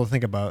impossible to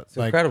think about. It's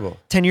like incredible.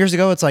 10 years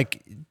ago, it's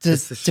like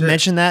It's the to shit.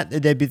 mention that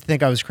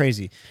think I was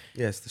crazy.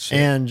 Yes, the shit.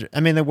 And I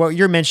mean, what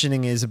you're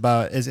mentioning is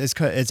about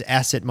is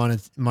asset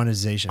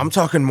monetization. I'm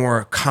talking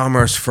more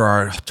commerce for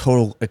our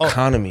total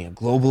economy, a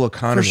global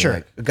economy. For sure.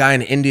 Like, a guy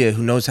in India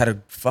who knows how to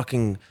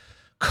fucking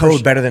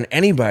code better than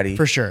anybody.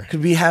 For sure.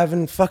 Could be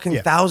having fucking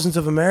Yeah. thousands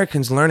of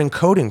Americans learning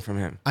coding from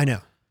him. I know.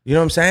 You know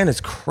what I'm saying?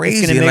 It's crazy.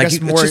 It's gonna And, make like, us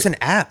it's more. just an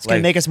app. It's gonna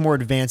Like, make us more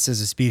advanced as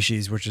a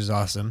species, which is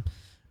awesome.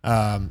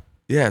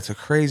 yeah, it's a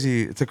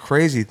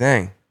crazy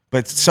thing. But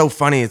it's so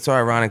funny. It's so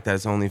ironic that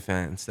it's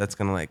OnlyFans. That's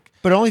gonna like.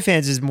 But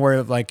OnlyFans is more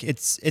of like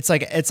it's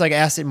like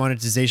asset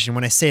monetization.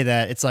 When I say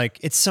that,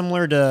 it's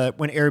similar to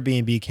when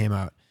Airbnb came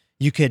out.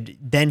 You could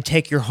then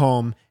take your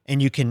home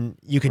and you can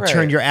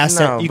turn your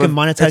asset. No, you can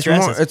but monetize your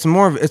more, assets.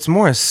 It's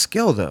more a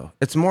skill though.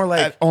 It's more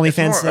like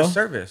OnlyFans it's more though? a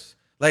service.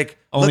 Like,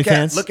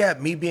 OnlyFans? look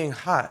at me being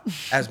hot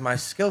as my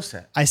skill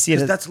set. I see it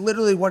 'Cause as- that's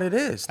literally what it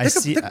is. I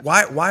see-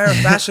 Why are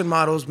fashion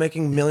models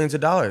making millions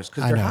of dollars?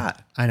 Because I they're know.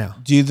 hot. I know.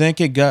 Do you think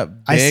it got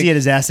big? I see it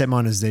as asset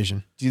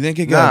monetization. Do you think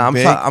it Nah, got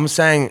big? I'm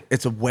saying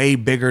it's a way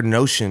bigger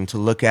notion to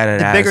look at it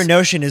The as bigger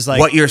notion is like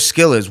what your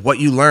skill is, what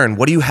you learn,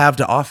 what do you have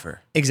to offer.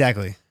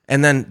 exactly.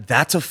 And then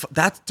that's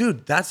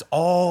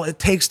all it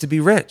takes to be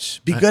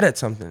rich. Be good at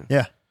something.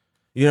 Yeah.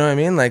 You know what I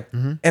mean? Like,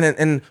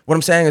 and what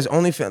I'm saying is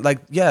OnlyFans, like,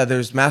 yeah,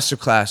 there's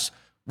masterclass.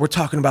 We're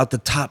talking about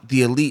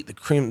the elite, the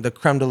creme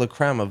de la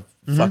creme of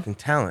fucking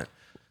talent.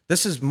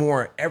 This is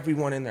more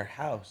everyone in their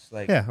house.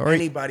 Like, Yeah, or-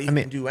 anybody I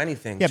mean, can do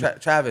anything. yeah,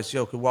 but- Travis,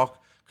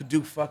 could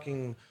do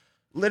fucking,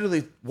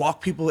 literally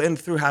walk people in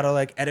through how to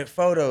like edit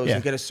photos Yeah.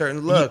 and get a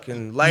certain look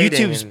and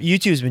lighting.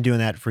 YouTube's been doing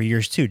that for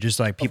years too. Just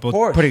like people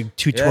course. putting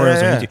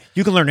tutorials Yeah. on YouTube.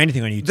 You can learn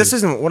anything on YouTube. This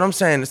isn't what I'm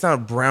saying. It's not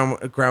a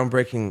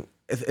groundbreaking.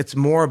 It's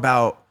more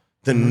about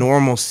the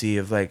normalcy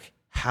of like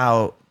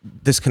how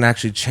this can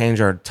actually change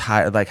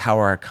like how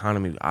our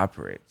economy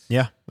operates.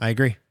 yeah, I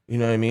agree. You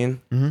know what I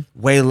mean?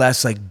 Way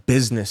less like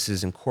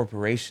businesses and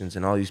corporations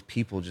and all these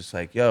people just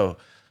like, yo,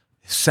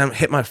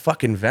 hit my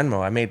fucking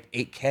Venmo. I made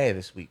 $8K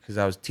this week because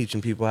I was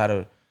teaching people how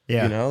to,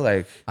 Yeah. you know,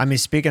 like. I mean,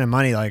 speaking of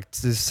money, like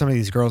some of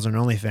these girls on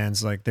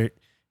OnlyFans, like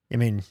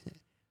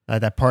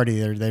at that party,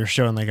 they're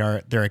showing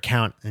like their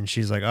account, and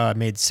she's like, "Oh, I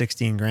made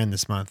 16 grand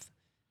this month,"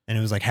 and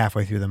it was like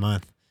halfway through the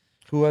month.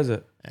 Who was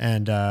it?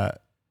 and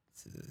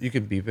You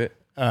could beep it.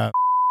 uh,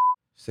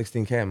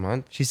 16K a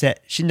month. she said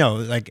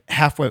like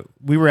halfway.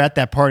 We were at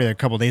that party a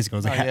couple days ago. It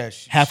was like Oh, yeah,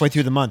 halfway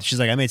through the month. She's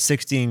like, I made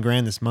 16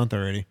 grand this month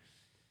already.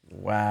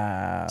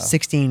 Wow.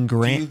 16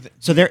 grand. Do you th-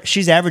 So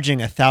she's averaging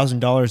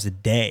 $1,000 a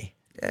day.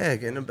 Yeah,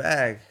 get in a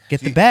bag.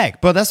 Get the bag.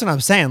 But that's what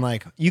I'm saying.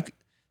 Like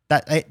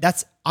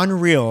that's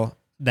unreal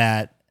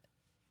that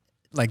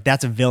like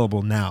that's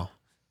available now.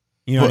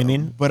 You know what I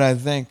mean? But I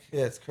think,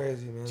 Yeah, it's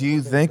crazy, man. do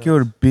you think it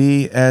would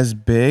be as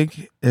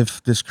big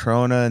if this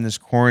Corona and this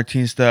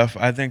quarantine stuff?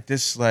 I think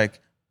this like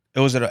it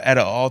was at an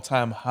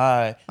all-time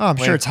high. Oh, I'm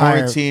when sure it's higher.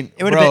 quarantine-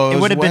 It would Bro,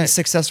 have been when-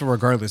 successful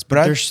regardless. But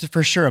But there's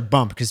for sure a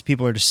bump because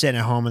people are just sitting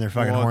at home and they're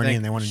fucking Well, I horny think-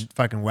 and they want to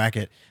fucking whack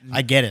it.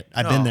 I get it.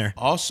 I've No, been there.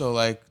 Also,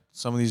 like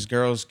some of these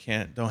girls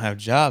don't have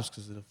jobs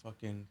because of the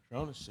fucking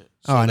Corona shit.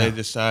 So Oh, I know. they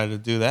decided to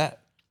do that.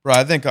 Bro,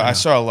 I think I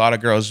saw a lot of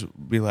girls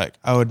be like,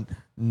 I would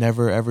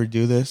never ever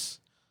do this.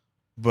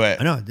 But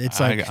I know, it's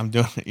like- I'm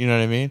doing it. You know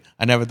what I mean?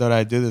 I never thought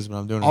I'd do this, but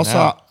I'm doing it Also,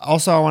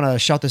 now. I want to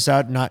shout this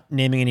out, not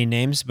naming any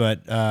names,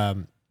 but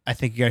I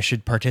think you guys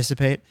should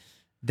participate.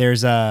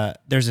 There's a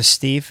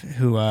Steve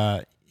who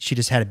she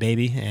just had a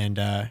baby and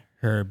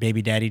her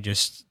baby daddy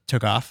just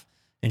took off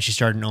and she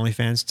started an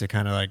OnlyFans to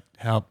kind of like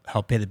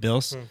help pay the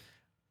bills.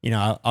 You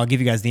know, I'll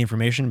give you guys the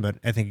information, but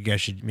I think you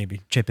guys should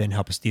maybe chip in,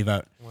 help Steve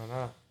out. Why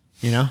not?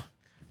 You know,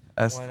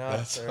 That's, Why not,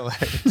 that's sir?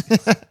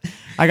 hilarious.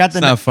 I got the.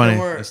 It's not funny. Don't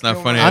worry- It's not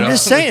don't funny. worry. at I'm all.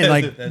 just saying,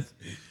 like,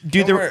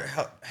 dude, Kilmer,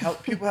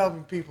 help people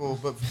helping people,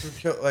 but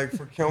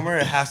for Kilmer,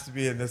 it has to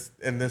be in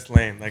this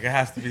lane. Like it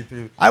has to be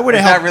through. I would've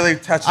if that helped- really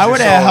touches. I your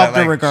would've soul, helped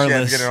her like, regardless.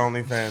 She has to get an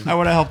OnlyFans. I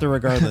would have helped her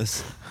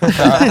regardless.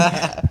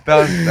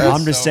 That's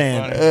I'm just so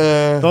saying,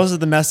 funny. those are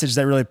the message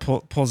that really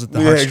pulls at the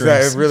Yeah, heartstrings.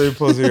 exactly. It really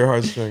pulls at your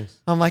heartstrings.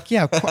 I'm like,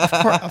 yeah,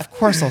 of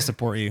course I'll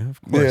support you.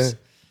 Of course.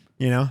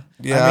 You know?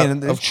 Yeah, I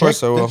mean, of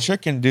course I will. They're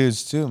tricking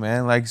dudes too,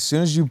 man. Like as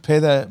soon as you pay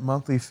that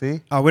monthly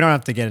fee, Oh, we don't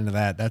have to get into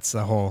that. That's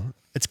the whole.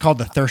 It's called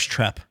the thirst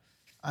trap.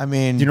 I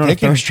mean, Do you know what they a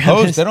can thirst trap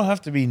post. is? They don't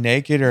have to be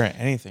naked or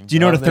anything. Do you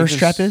know bro. what a They thirst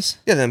just- trap is?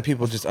 Yeah, then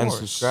people just course.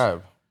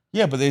 unsubscribe.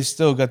 Yeah, but they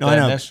still got No, I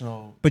that know.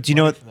 national. But do you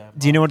know money what? for that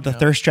Do you know month, what the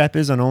thirst trap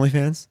is on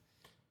OnlyFans?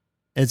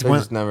 It's They when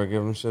just never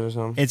give them shit or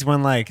something. it's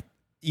when like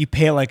you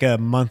pay like a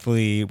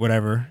monthly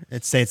whatever.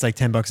 It's like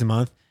 $10 a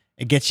month.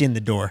 It gets you in the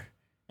door,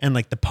 and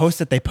like the post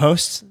that they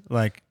post,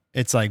 like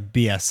it's like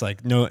BS,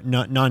 like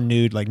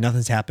non-nude, like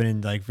nothing's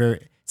happening, like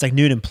it's like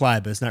nude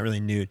implied, but it's not really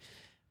nude.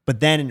 But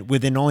then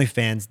within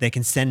OnlyFans, they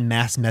can send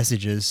mass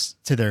messages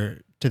to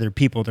their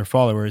people, their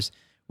followers,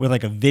 with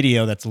like a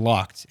video that's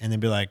locked, and they'd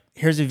be like,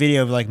 "Here's a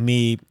video of like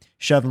me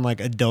shoving like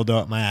a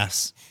dildo up my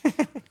ass.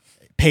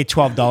 Pay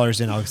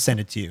 $12 and I'll send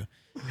it to you."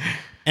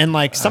 And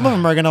like some of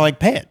them are gonna like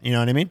pay it. You know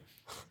what I mean?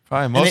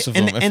 Probably And most they, of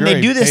them. and, If and you're they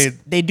already do this. paid-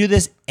 They do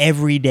this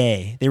every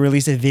day. They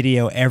release a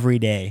video every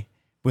day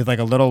with like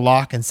a little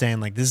lock and saying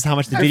like, "This is how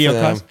much the Good video for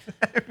them.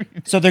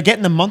 costs." So they're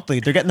getting the monthly.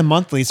 They're getting the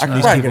monthlies I from could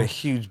these probably get people. a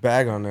huge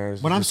bag on there.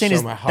 What I'm Just saying show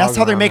is my that's hog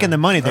how they're on making there.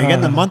 the money. They're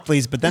getting the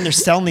monthlies, but then they're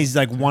selling these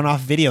like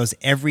one-off videos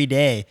every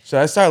day. Should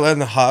I start letting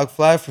the hog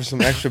fly for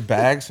some extra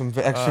bags, some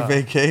extra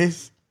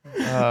vacays?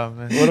 Oh,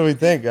 man. What do we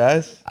think,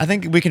 guys? I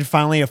think we can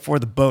finally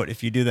afford the boat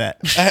if you do that.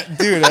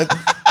 Dude,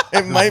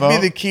 it might be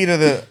vote? the key to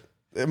the.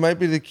 It might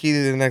be the key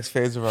to the next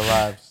phase of our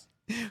lives.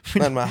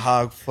 Let my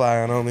hog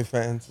fly on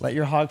OnlyFans. Let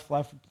your hog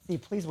fly.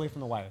 Steve, please wait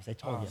from the wires. I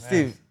told you.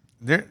 Steve,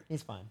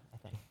 He's fine, I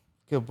think.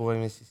 good boy,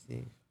 Missy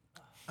Steve.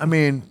 I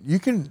mean, you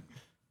can.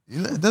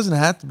 It doesn't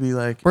have to be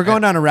like We're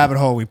going down a rabbit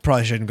hole we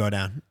probably shouldn't go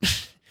down.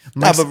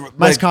 Mike's, but,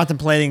 Mike's like-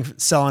 contemplating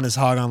selling his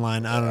hog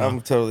online. I don't know.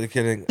 I'm totally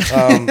kidding.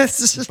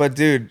 It's just- But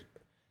dude,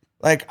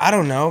 like I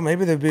don't know.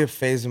 Maybe there'd be a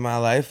phase in my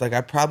life. Like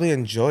I probably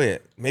enjoy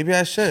it. Maybe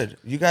I should.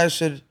 You guys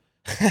should.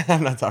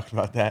 I'm not talking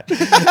about that. I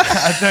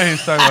thought you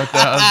was talking about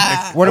that. I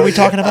was like, What are we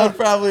talking I'd about?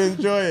 probably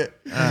enjoy it.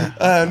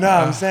 No,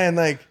 I'm saying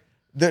like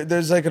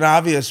there's like an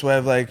obvious way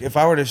of like if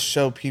I were to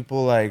show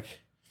people like,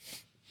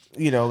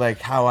 you know, like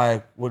how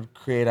I would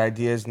create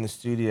ideas in the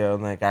studio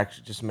and like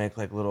actually just make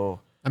like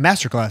little. A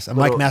masterclass. A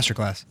Mike Little-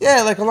 masterclass.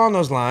 Yeah, like along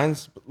those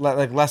lines,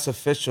 like less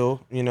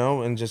official, you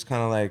know, and just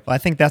kind of like. Well, I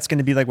think that's going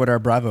to be like what our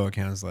Bravo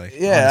account is like.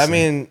 Yeah,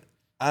 honestly. I mean,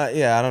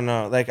 I don't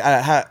know. Like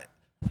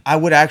I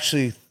would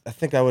actually, I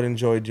think I would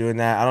enjoy doing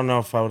that. I don't know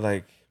if I would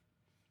like,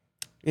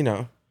 you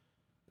know,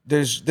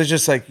 there's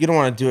just like you don't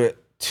want to do it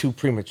too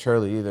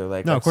prematurely either.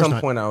 Like No, of at course some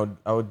not. point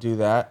I would do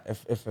that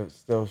if it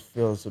still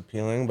feels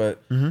appealing.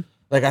 But Mm-hmm.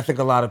 like I think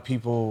a lot of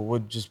people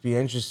would just be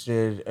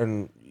interested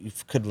and you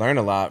could learn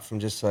a lot from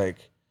just like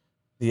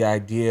the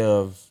idea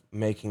of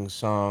making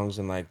songs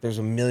and like there's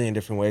a million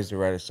different ways to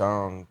write a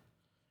song,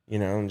 you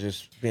know, and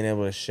just being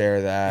able to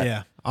share that.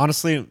 Yeah.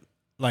 Honestly,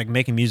 like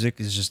making music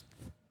is just,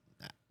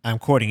 I'm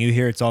quoting you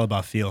here. It's all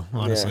about feel,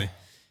 honestly.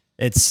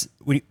 Yeah. It's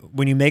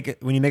when you make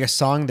a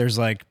song, there's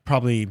like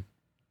probably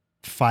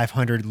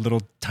 500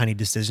 little tiny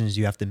decisions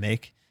you have to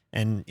make.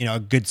 And, you know, a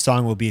good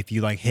song will be if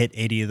you like hit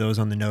 80 of those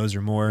on the nose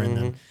or more. And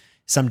then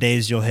some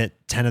days you'll hit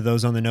 10 of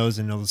those on the nose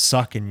and it'll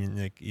suck and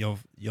like you'll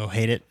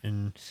hate it.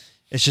 And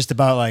It's just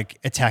about like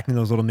attacking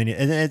those little mini,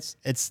 and it's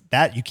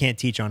that you can't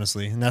teach,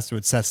 honestly, and that's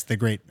what sets the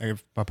great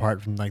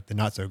apart from like the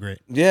not so great.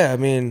 Yeah, I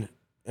mean,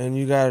 and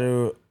you got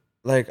to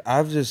like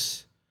I've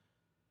just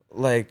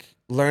like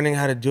learning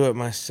how to do it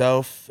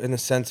myself in the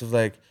sense of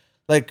like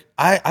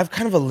I've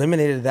kind of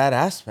eliminated that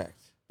aspect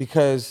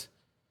because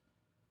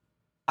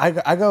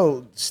I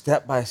go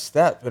step by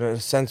step in a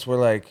sense where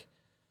like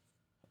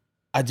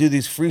I do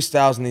these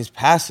freestyles and these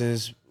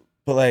passes,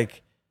 but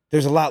like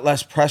there's a lot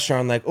less pressure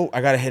on like, oh,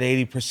 I got to hit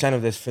 80%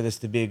 of this for this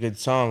to be a good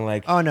song.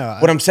 Like, Oh no,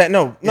 what I'm saying,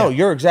 no,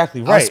 you're exactly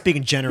right. I was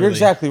speaking generally. You're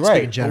exactly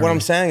right. But Generally. what I'm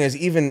saying is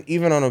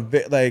even on a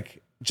bit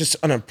like just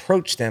an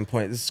approach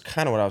standpoint, this is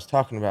kind of what I was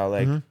talking about.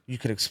 Like you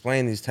could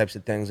explain these types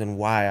of things and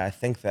why I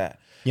think that.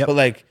 Yep. But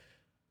like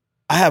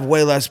I have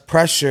way less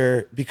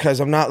pressure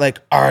because I'm not like,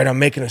 all right, I'm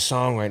making a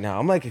song right now.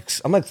 I'm like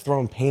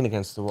throwing paint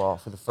against the wall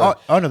for the first.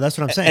 Oh no, that's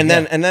what I'm saying.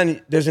 And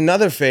then there's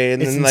another fade,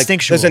 and It's then like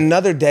instinctual. there's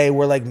another day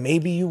where like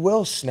maybe you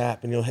will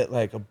snap and you'll hit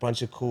like a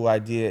bunch of cool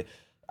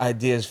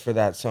ideas for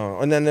that song.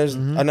 And then there's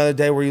another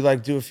day where you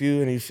like do a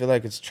few and you feel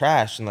like it's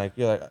trash and like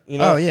you're like, you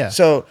know. Oh, yeah.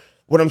 So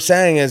what I'm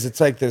saying is it's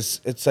like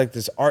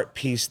this art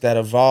piece that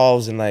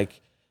evolves, and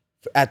like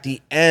at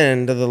the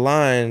end of the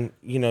line,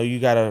 you know, you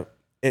gotta.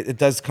 It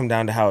does come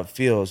down to how it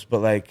feels, but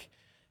like,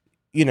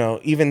 you know,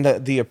 even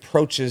the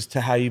approaches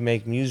to how you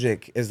make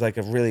music is like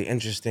a really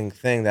interesting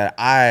thing that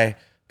I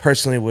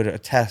personally would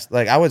attest.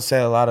 Like I would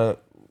say a lot of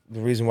the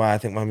reason why I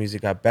think my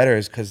music got better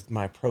is because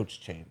my approach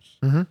changed.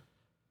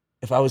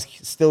 If I was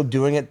still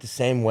doing it the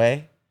same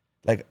way,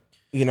 like,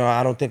 you know,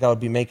 I don't think I would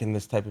be making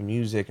this type of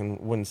music and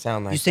wouldn't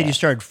sound like you said that. you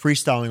started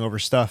freestyling over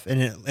stuff,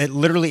 and it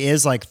literally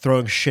is like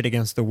throwing shit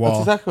against the wall.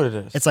 That's exactly what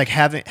it is. It's like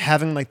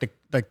having like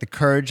the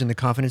courage and the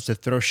confidence to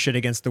throw shit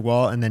against the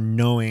wall, and then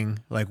knowing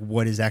like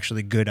what is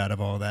actually good out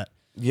of all of that.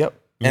 Yep.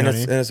 You And know it's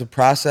what I mean? and it's a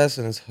process,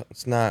 and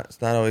it's not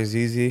always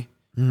easy,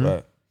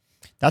 but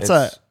That's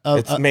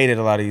it's made it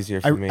a lot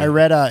easier for me. I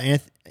read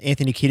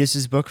Anthony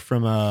Kiedis' book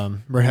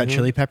from Red Hot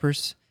Chili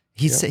Peppers.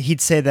 He'd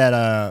say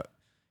that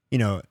you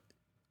know,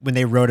 when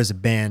they wrote as a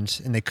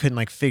band and they couldn't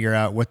like figure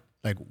out what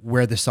like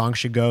where the song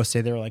should go.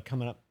 Say they were like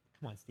coming up.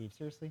 Come on, Steve.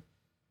 Seriously,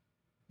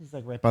 he's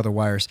like right by the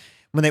wires.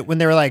 When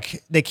they were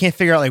like they can't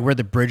figure out like where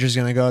the bridge is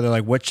gonna go. They're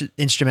like, what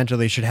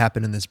instrumentally should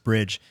happen in this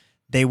bridge?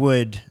 They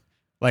would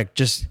like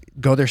just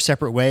go their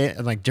separate way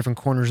at like different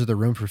corners of the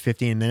room for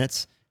 15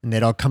 minutes, and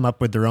they'd all come up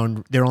with their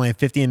own. They're only have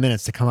 15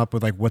 minutes to come up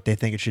with like what they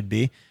think it should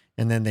be,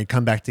 and then they'd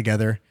come back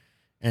together,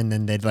 and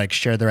then they'd like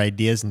share their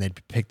ideas, and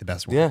they'd pick the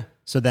best one. Yeah.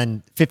 So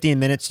then 15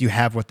 minutes, you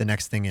have what the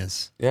next thing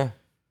is. Yeah.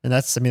 And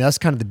that's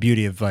kind of the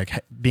beauty of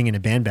like being in a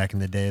band back in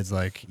the day. It's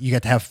like you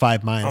got to have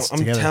five minds I'm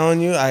together.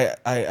 telling you,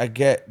 I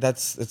get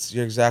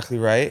you're exactly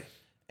right.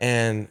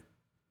 And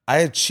I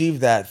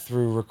achieved that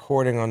through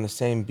recording on the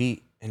same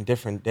beat in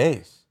different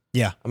days.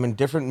 Yeah. I'm in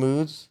different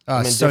moods. Oh,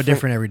 I'm in it's so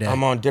different every day.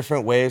 I'm on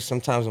different waves.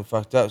 Sometimes I'm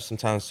fucked up.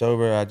 Sometimes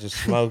sober. I just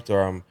smoked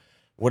or I'm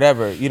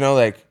whatever. You know,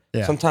 like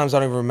Yeah. sometimes I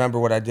don't even remember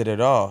what I did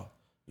at all.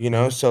 You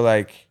know, so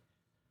like,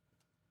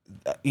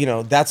 you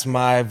know, that's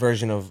my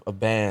version of a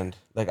band.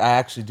 Like I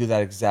actually do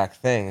that exact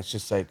thing. It's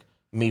just like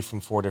me from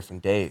 4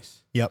 different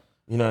days. Yep.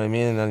 You know what I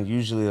mean? And then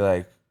usually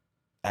like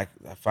I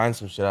find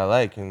some shit I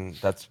like, and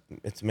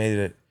it's made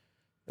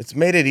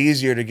it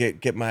easier to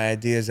get my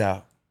ideas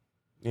out.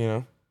 You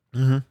know?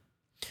 Mm-hmm.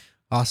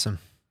 Awesome.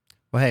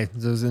 Well, hey,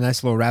 this was a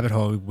nice little rabbit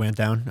hole we went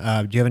down.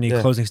 Do you have any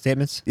closing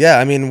statements? Yeah,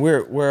 I mean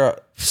we're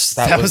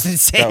That was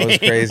insane. That was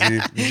crazy.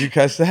 Did you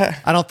catch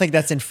that? I don't think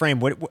that's in frame.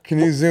 What Can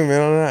you zoom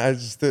in on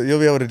that? You'll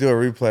be able to do a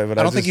replay, but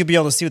I don't think you'll be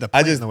able to see what the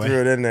I plant just in the way.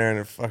 threw it in there and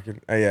it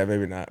fucking yeah,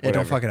 maybe not. Yeah,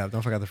 don't Whatever. fuck it up.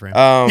 Don't fuck up the frame.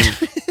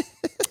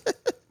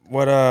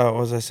 What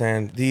was I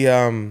saying?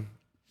 The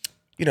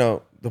you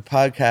know, the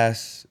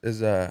podcast is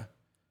the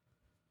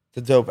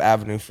dope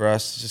avenue for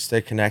us to just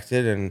stay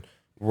connected, and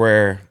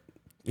we're,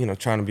 you know,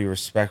 trying to be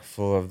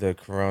respectful of the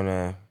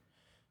corona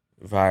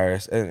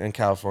virus. In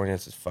California,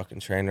 it's a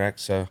fucking train wreck.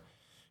 So,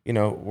 you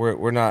know,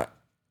 we're not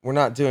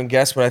doing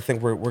guests, but I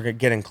think we're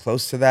getting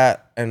close to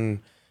that.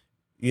 And,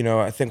 you know,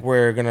 I think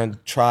we're gonna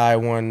try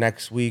one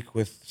next week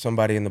with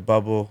somebody in the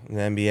bubble in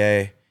the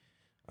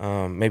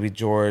NBA. Maybe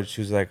George,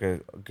 who's like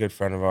a good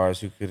friend of ours,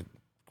 who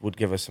would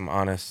give us some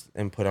honest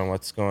input on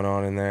what's going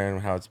on in there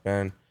and how it's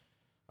been.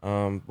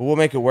 But we'll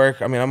make it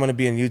work. I mean, I'm gonna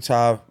be in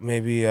Utah.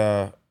 Maybe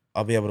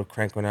I'll be able to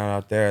crank one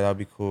out there. That'll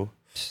be cool.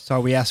 That's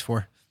all we asked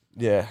for.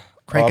 Yeah.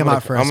 Crank I'm them gonna-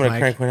 out for I'm us, gonna Mike.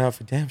 crank one out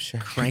for damn sure.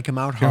 Crank them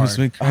out Ever hard.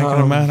 been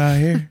cranking them out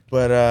here?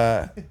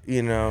 But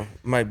you know,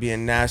 might be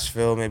in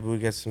Nashville. Maybe we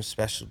get some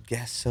special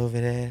guests over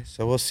there.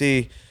 So we'll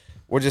see.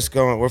 We're just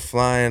going. We're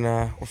flying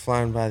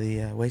by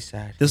the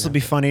wayside. This you will know? be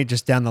funny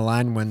just down the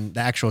line when the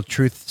actual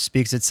truth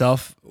speaks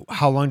itself.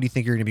 How long do you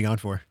think you're going to be gone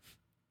for?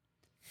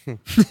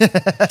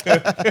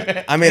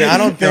 I mean, I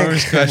don't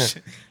think.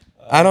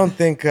 I don't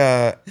think.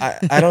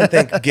 I don't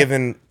think.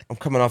 Given I'm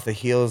coming off the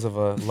heels of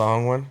a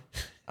long one,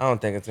 I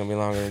don't think it's gonna be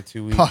longer than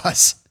 2 weeks.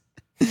 Pause.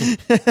 I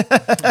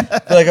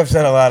feel like I've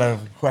said a lot of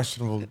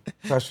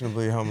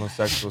questionably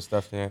homosexual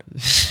stuff there.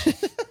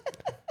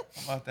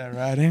 Bought that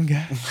ride in,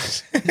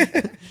 guys.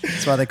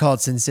 That's why they call it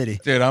Sin City.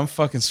 Dude, I'm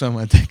fucking sweating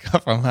my dick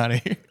off. I'm out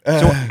of here.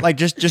 So, like,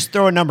 just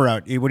throw a number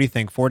out. What do you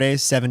think? 4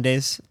 days, 7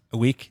 days, a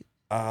week,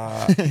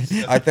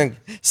 I think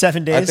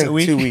 7 days, I think a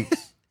week, 2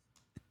 weeks.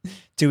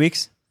 2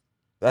 weeks.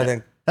 I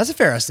think That's a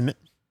fair estimate.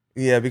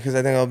 yeah, because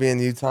I think I'll be in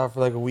Utah for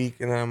like a week,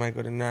 and then I might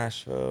go to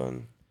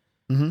Nashville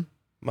and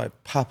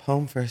might pop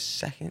home for a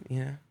second.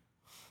 You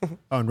know.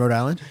 Oh, in Rhode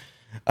Island.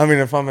 I mean,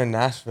 if I'm in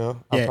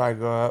Nashville, I'll Yeah. probably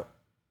go up,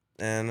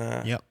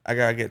 and Yep. I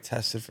gotta get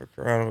tested for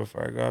corona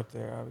before I go up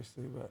there,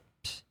 obviously. But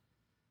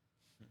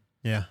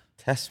Yeah.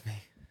 test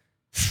me.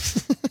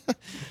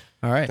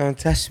 All right. Don't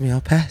test me,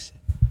 I'll pass it.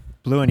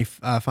 Blue, any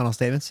final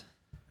statements?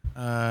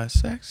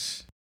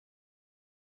 Sex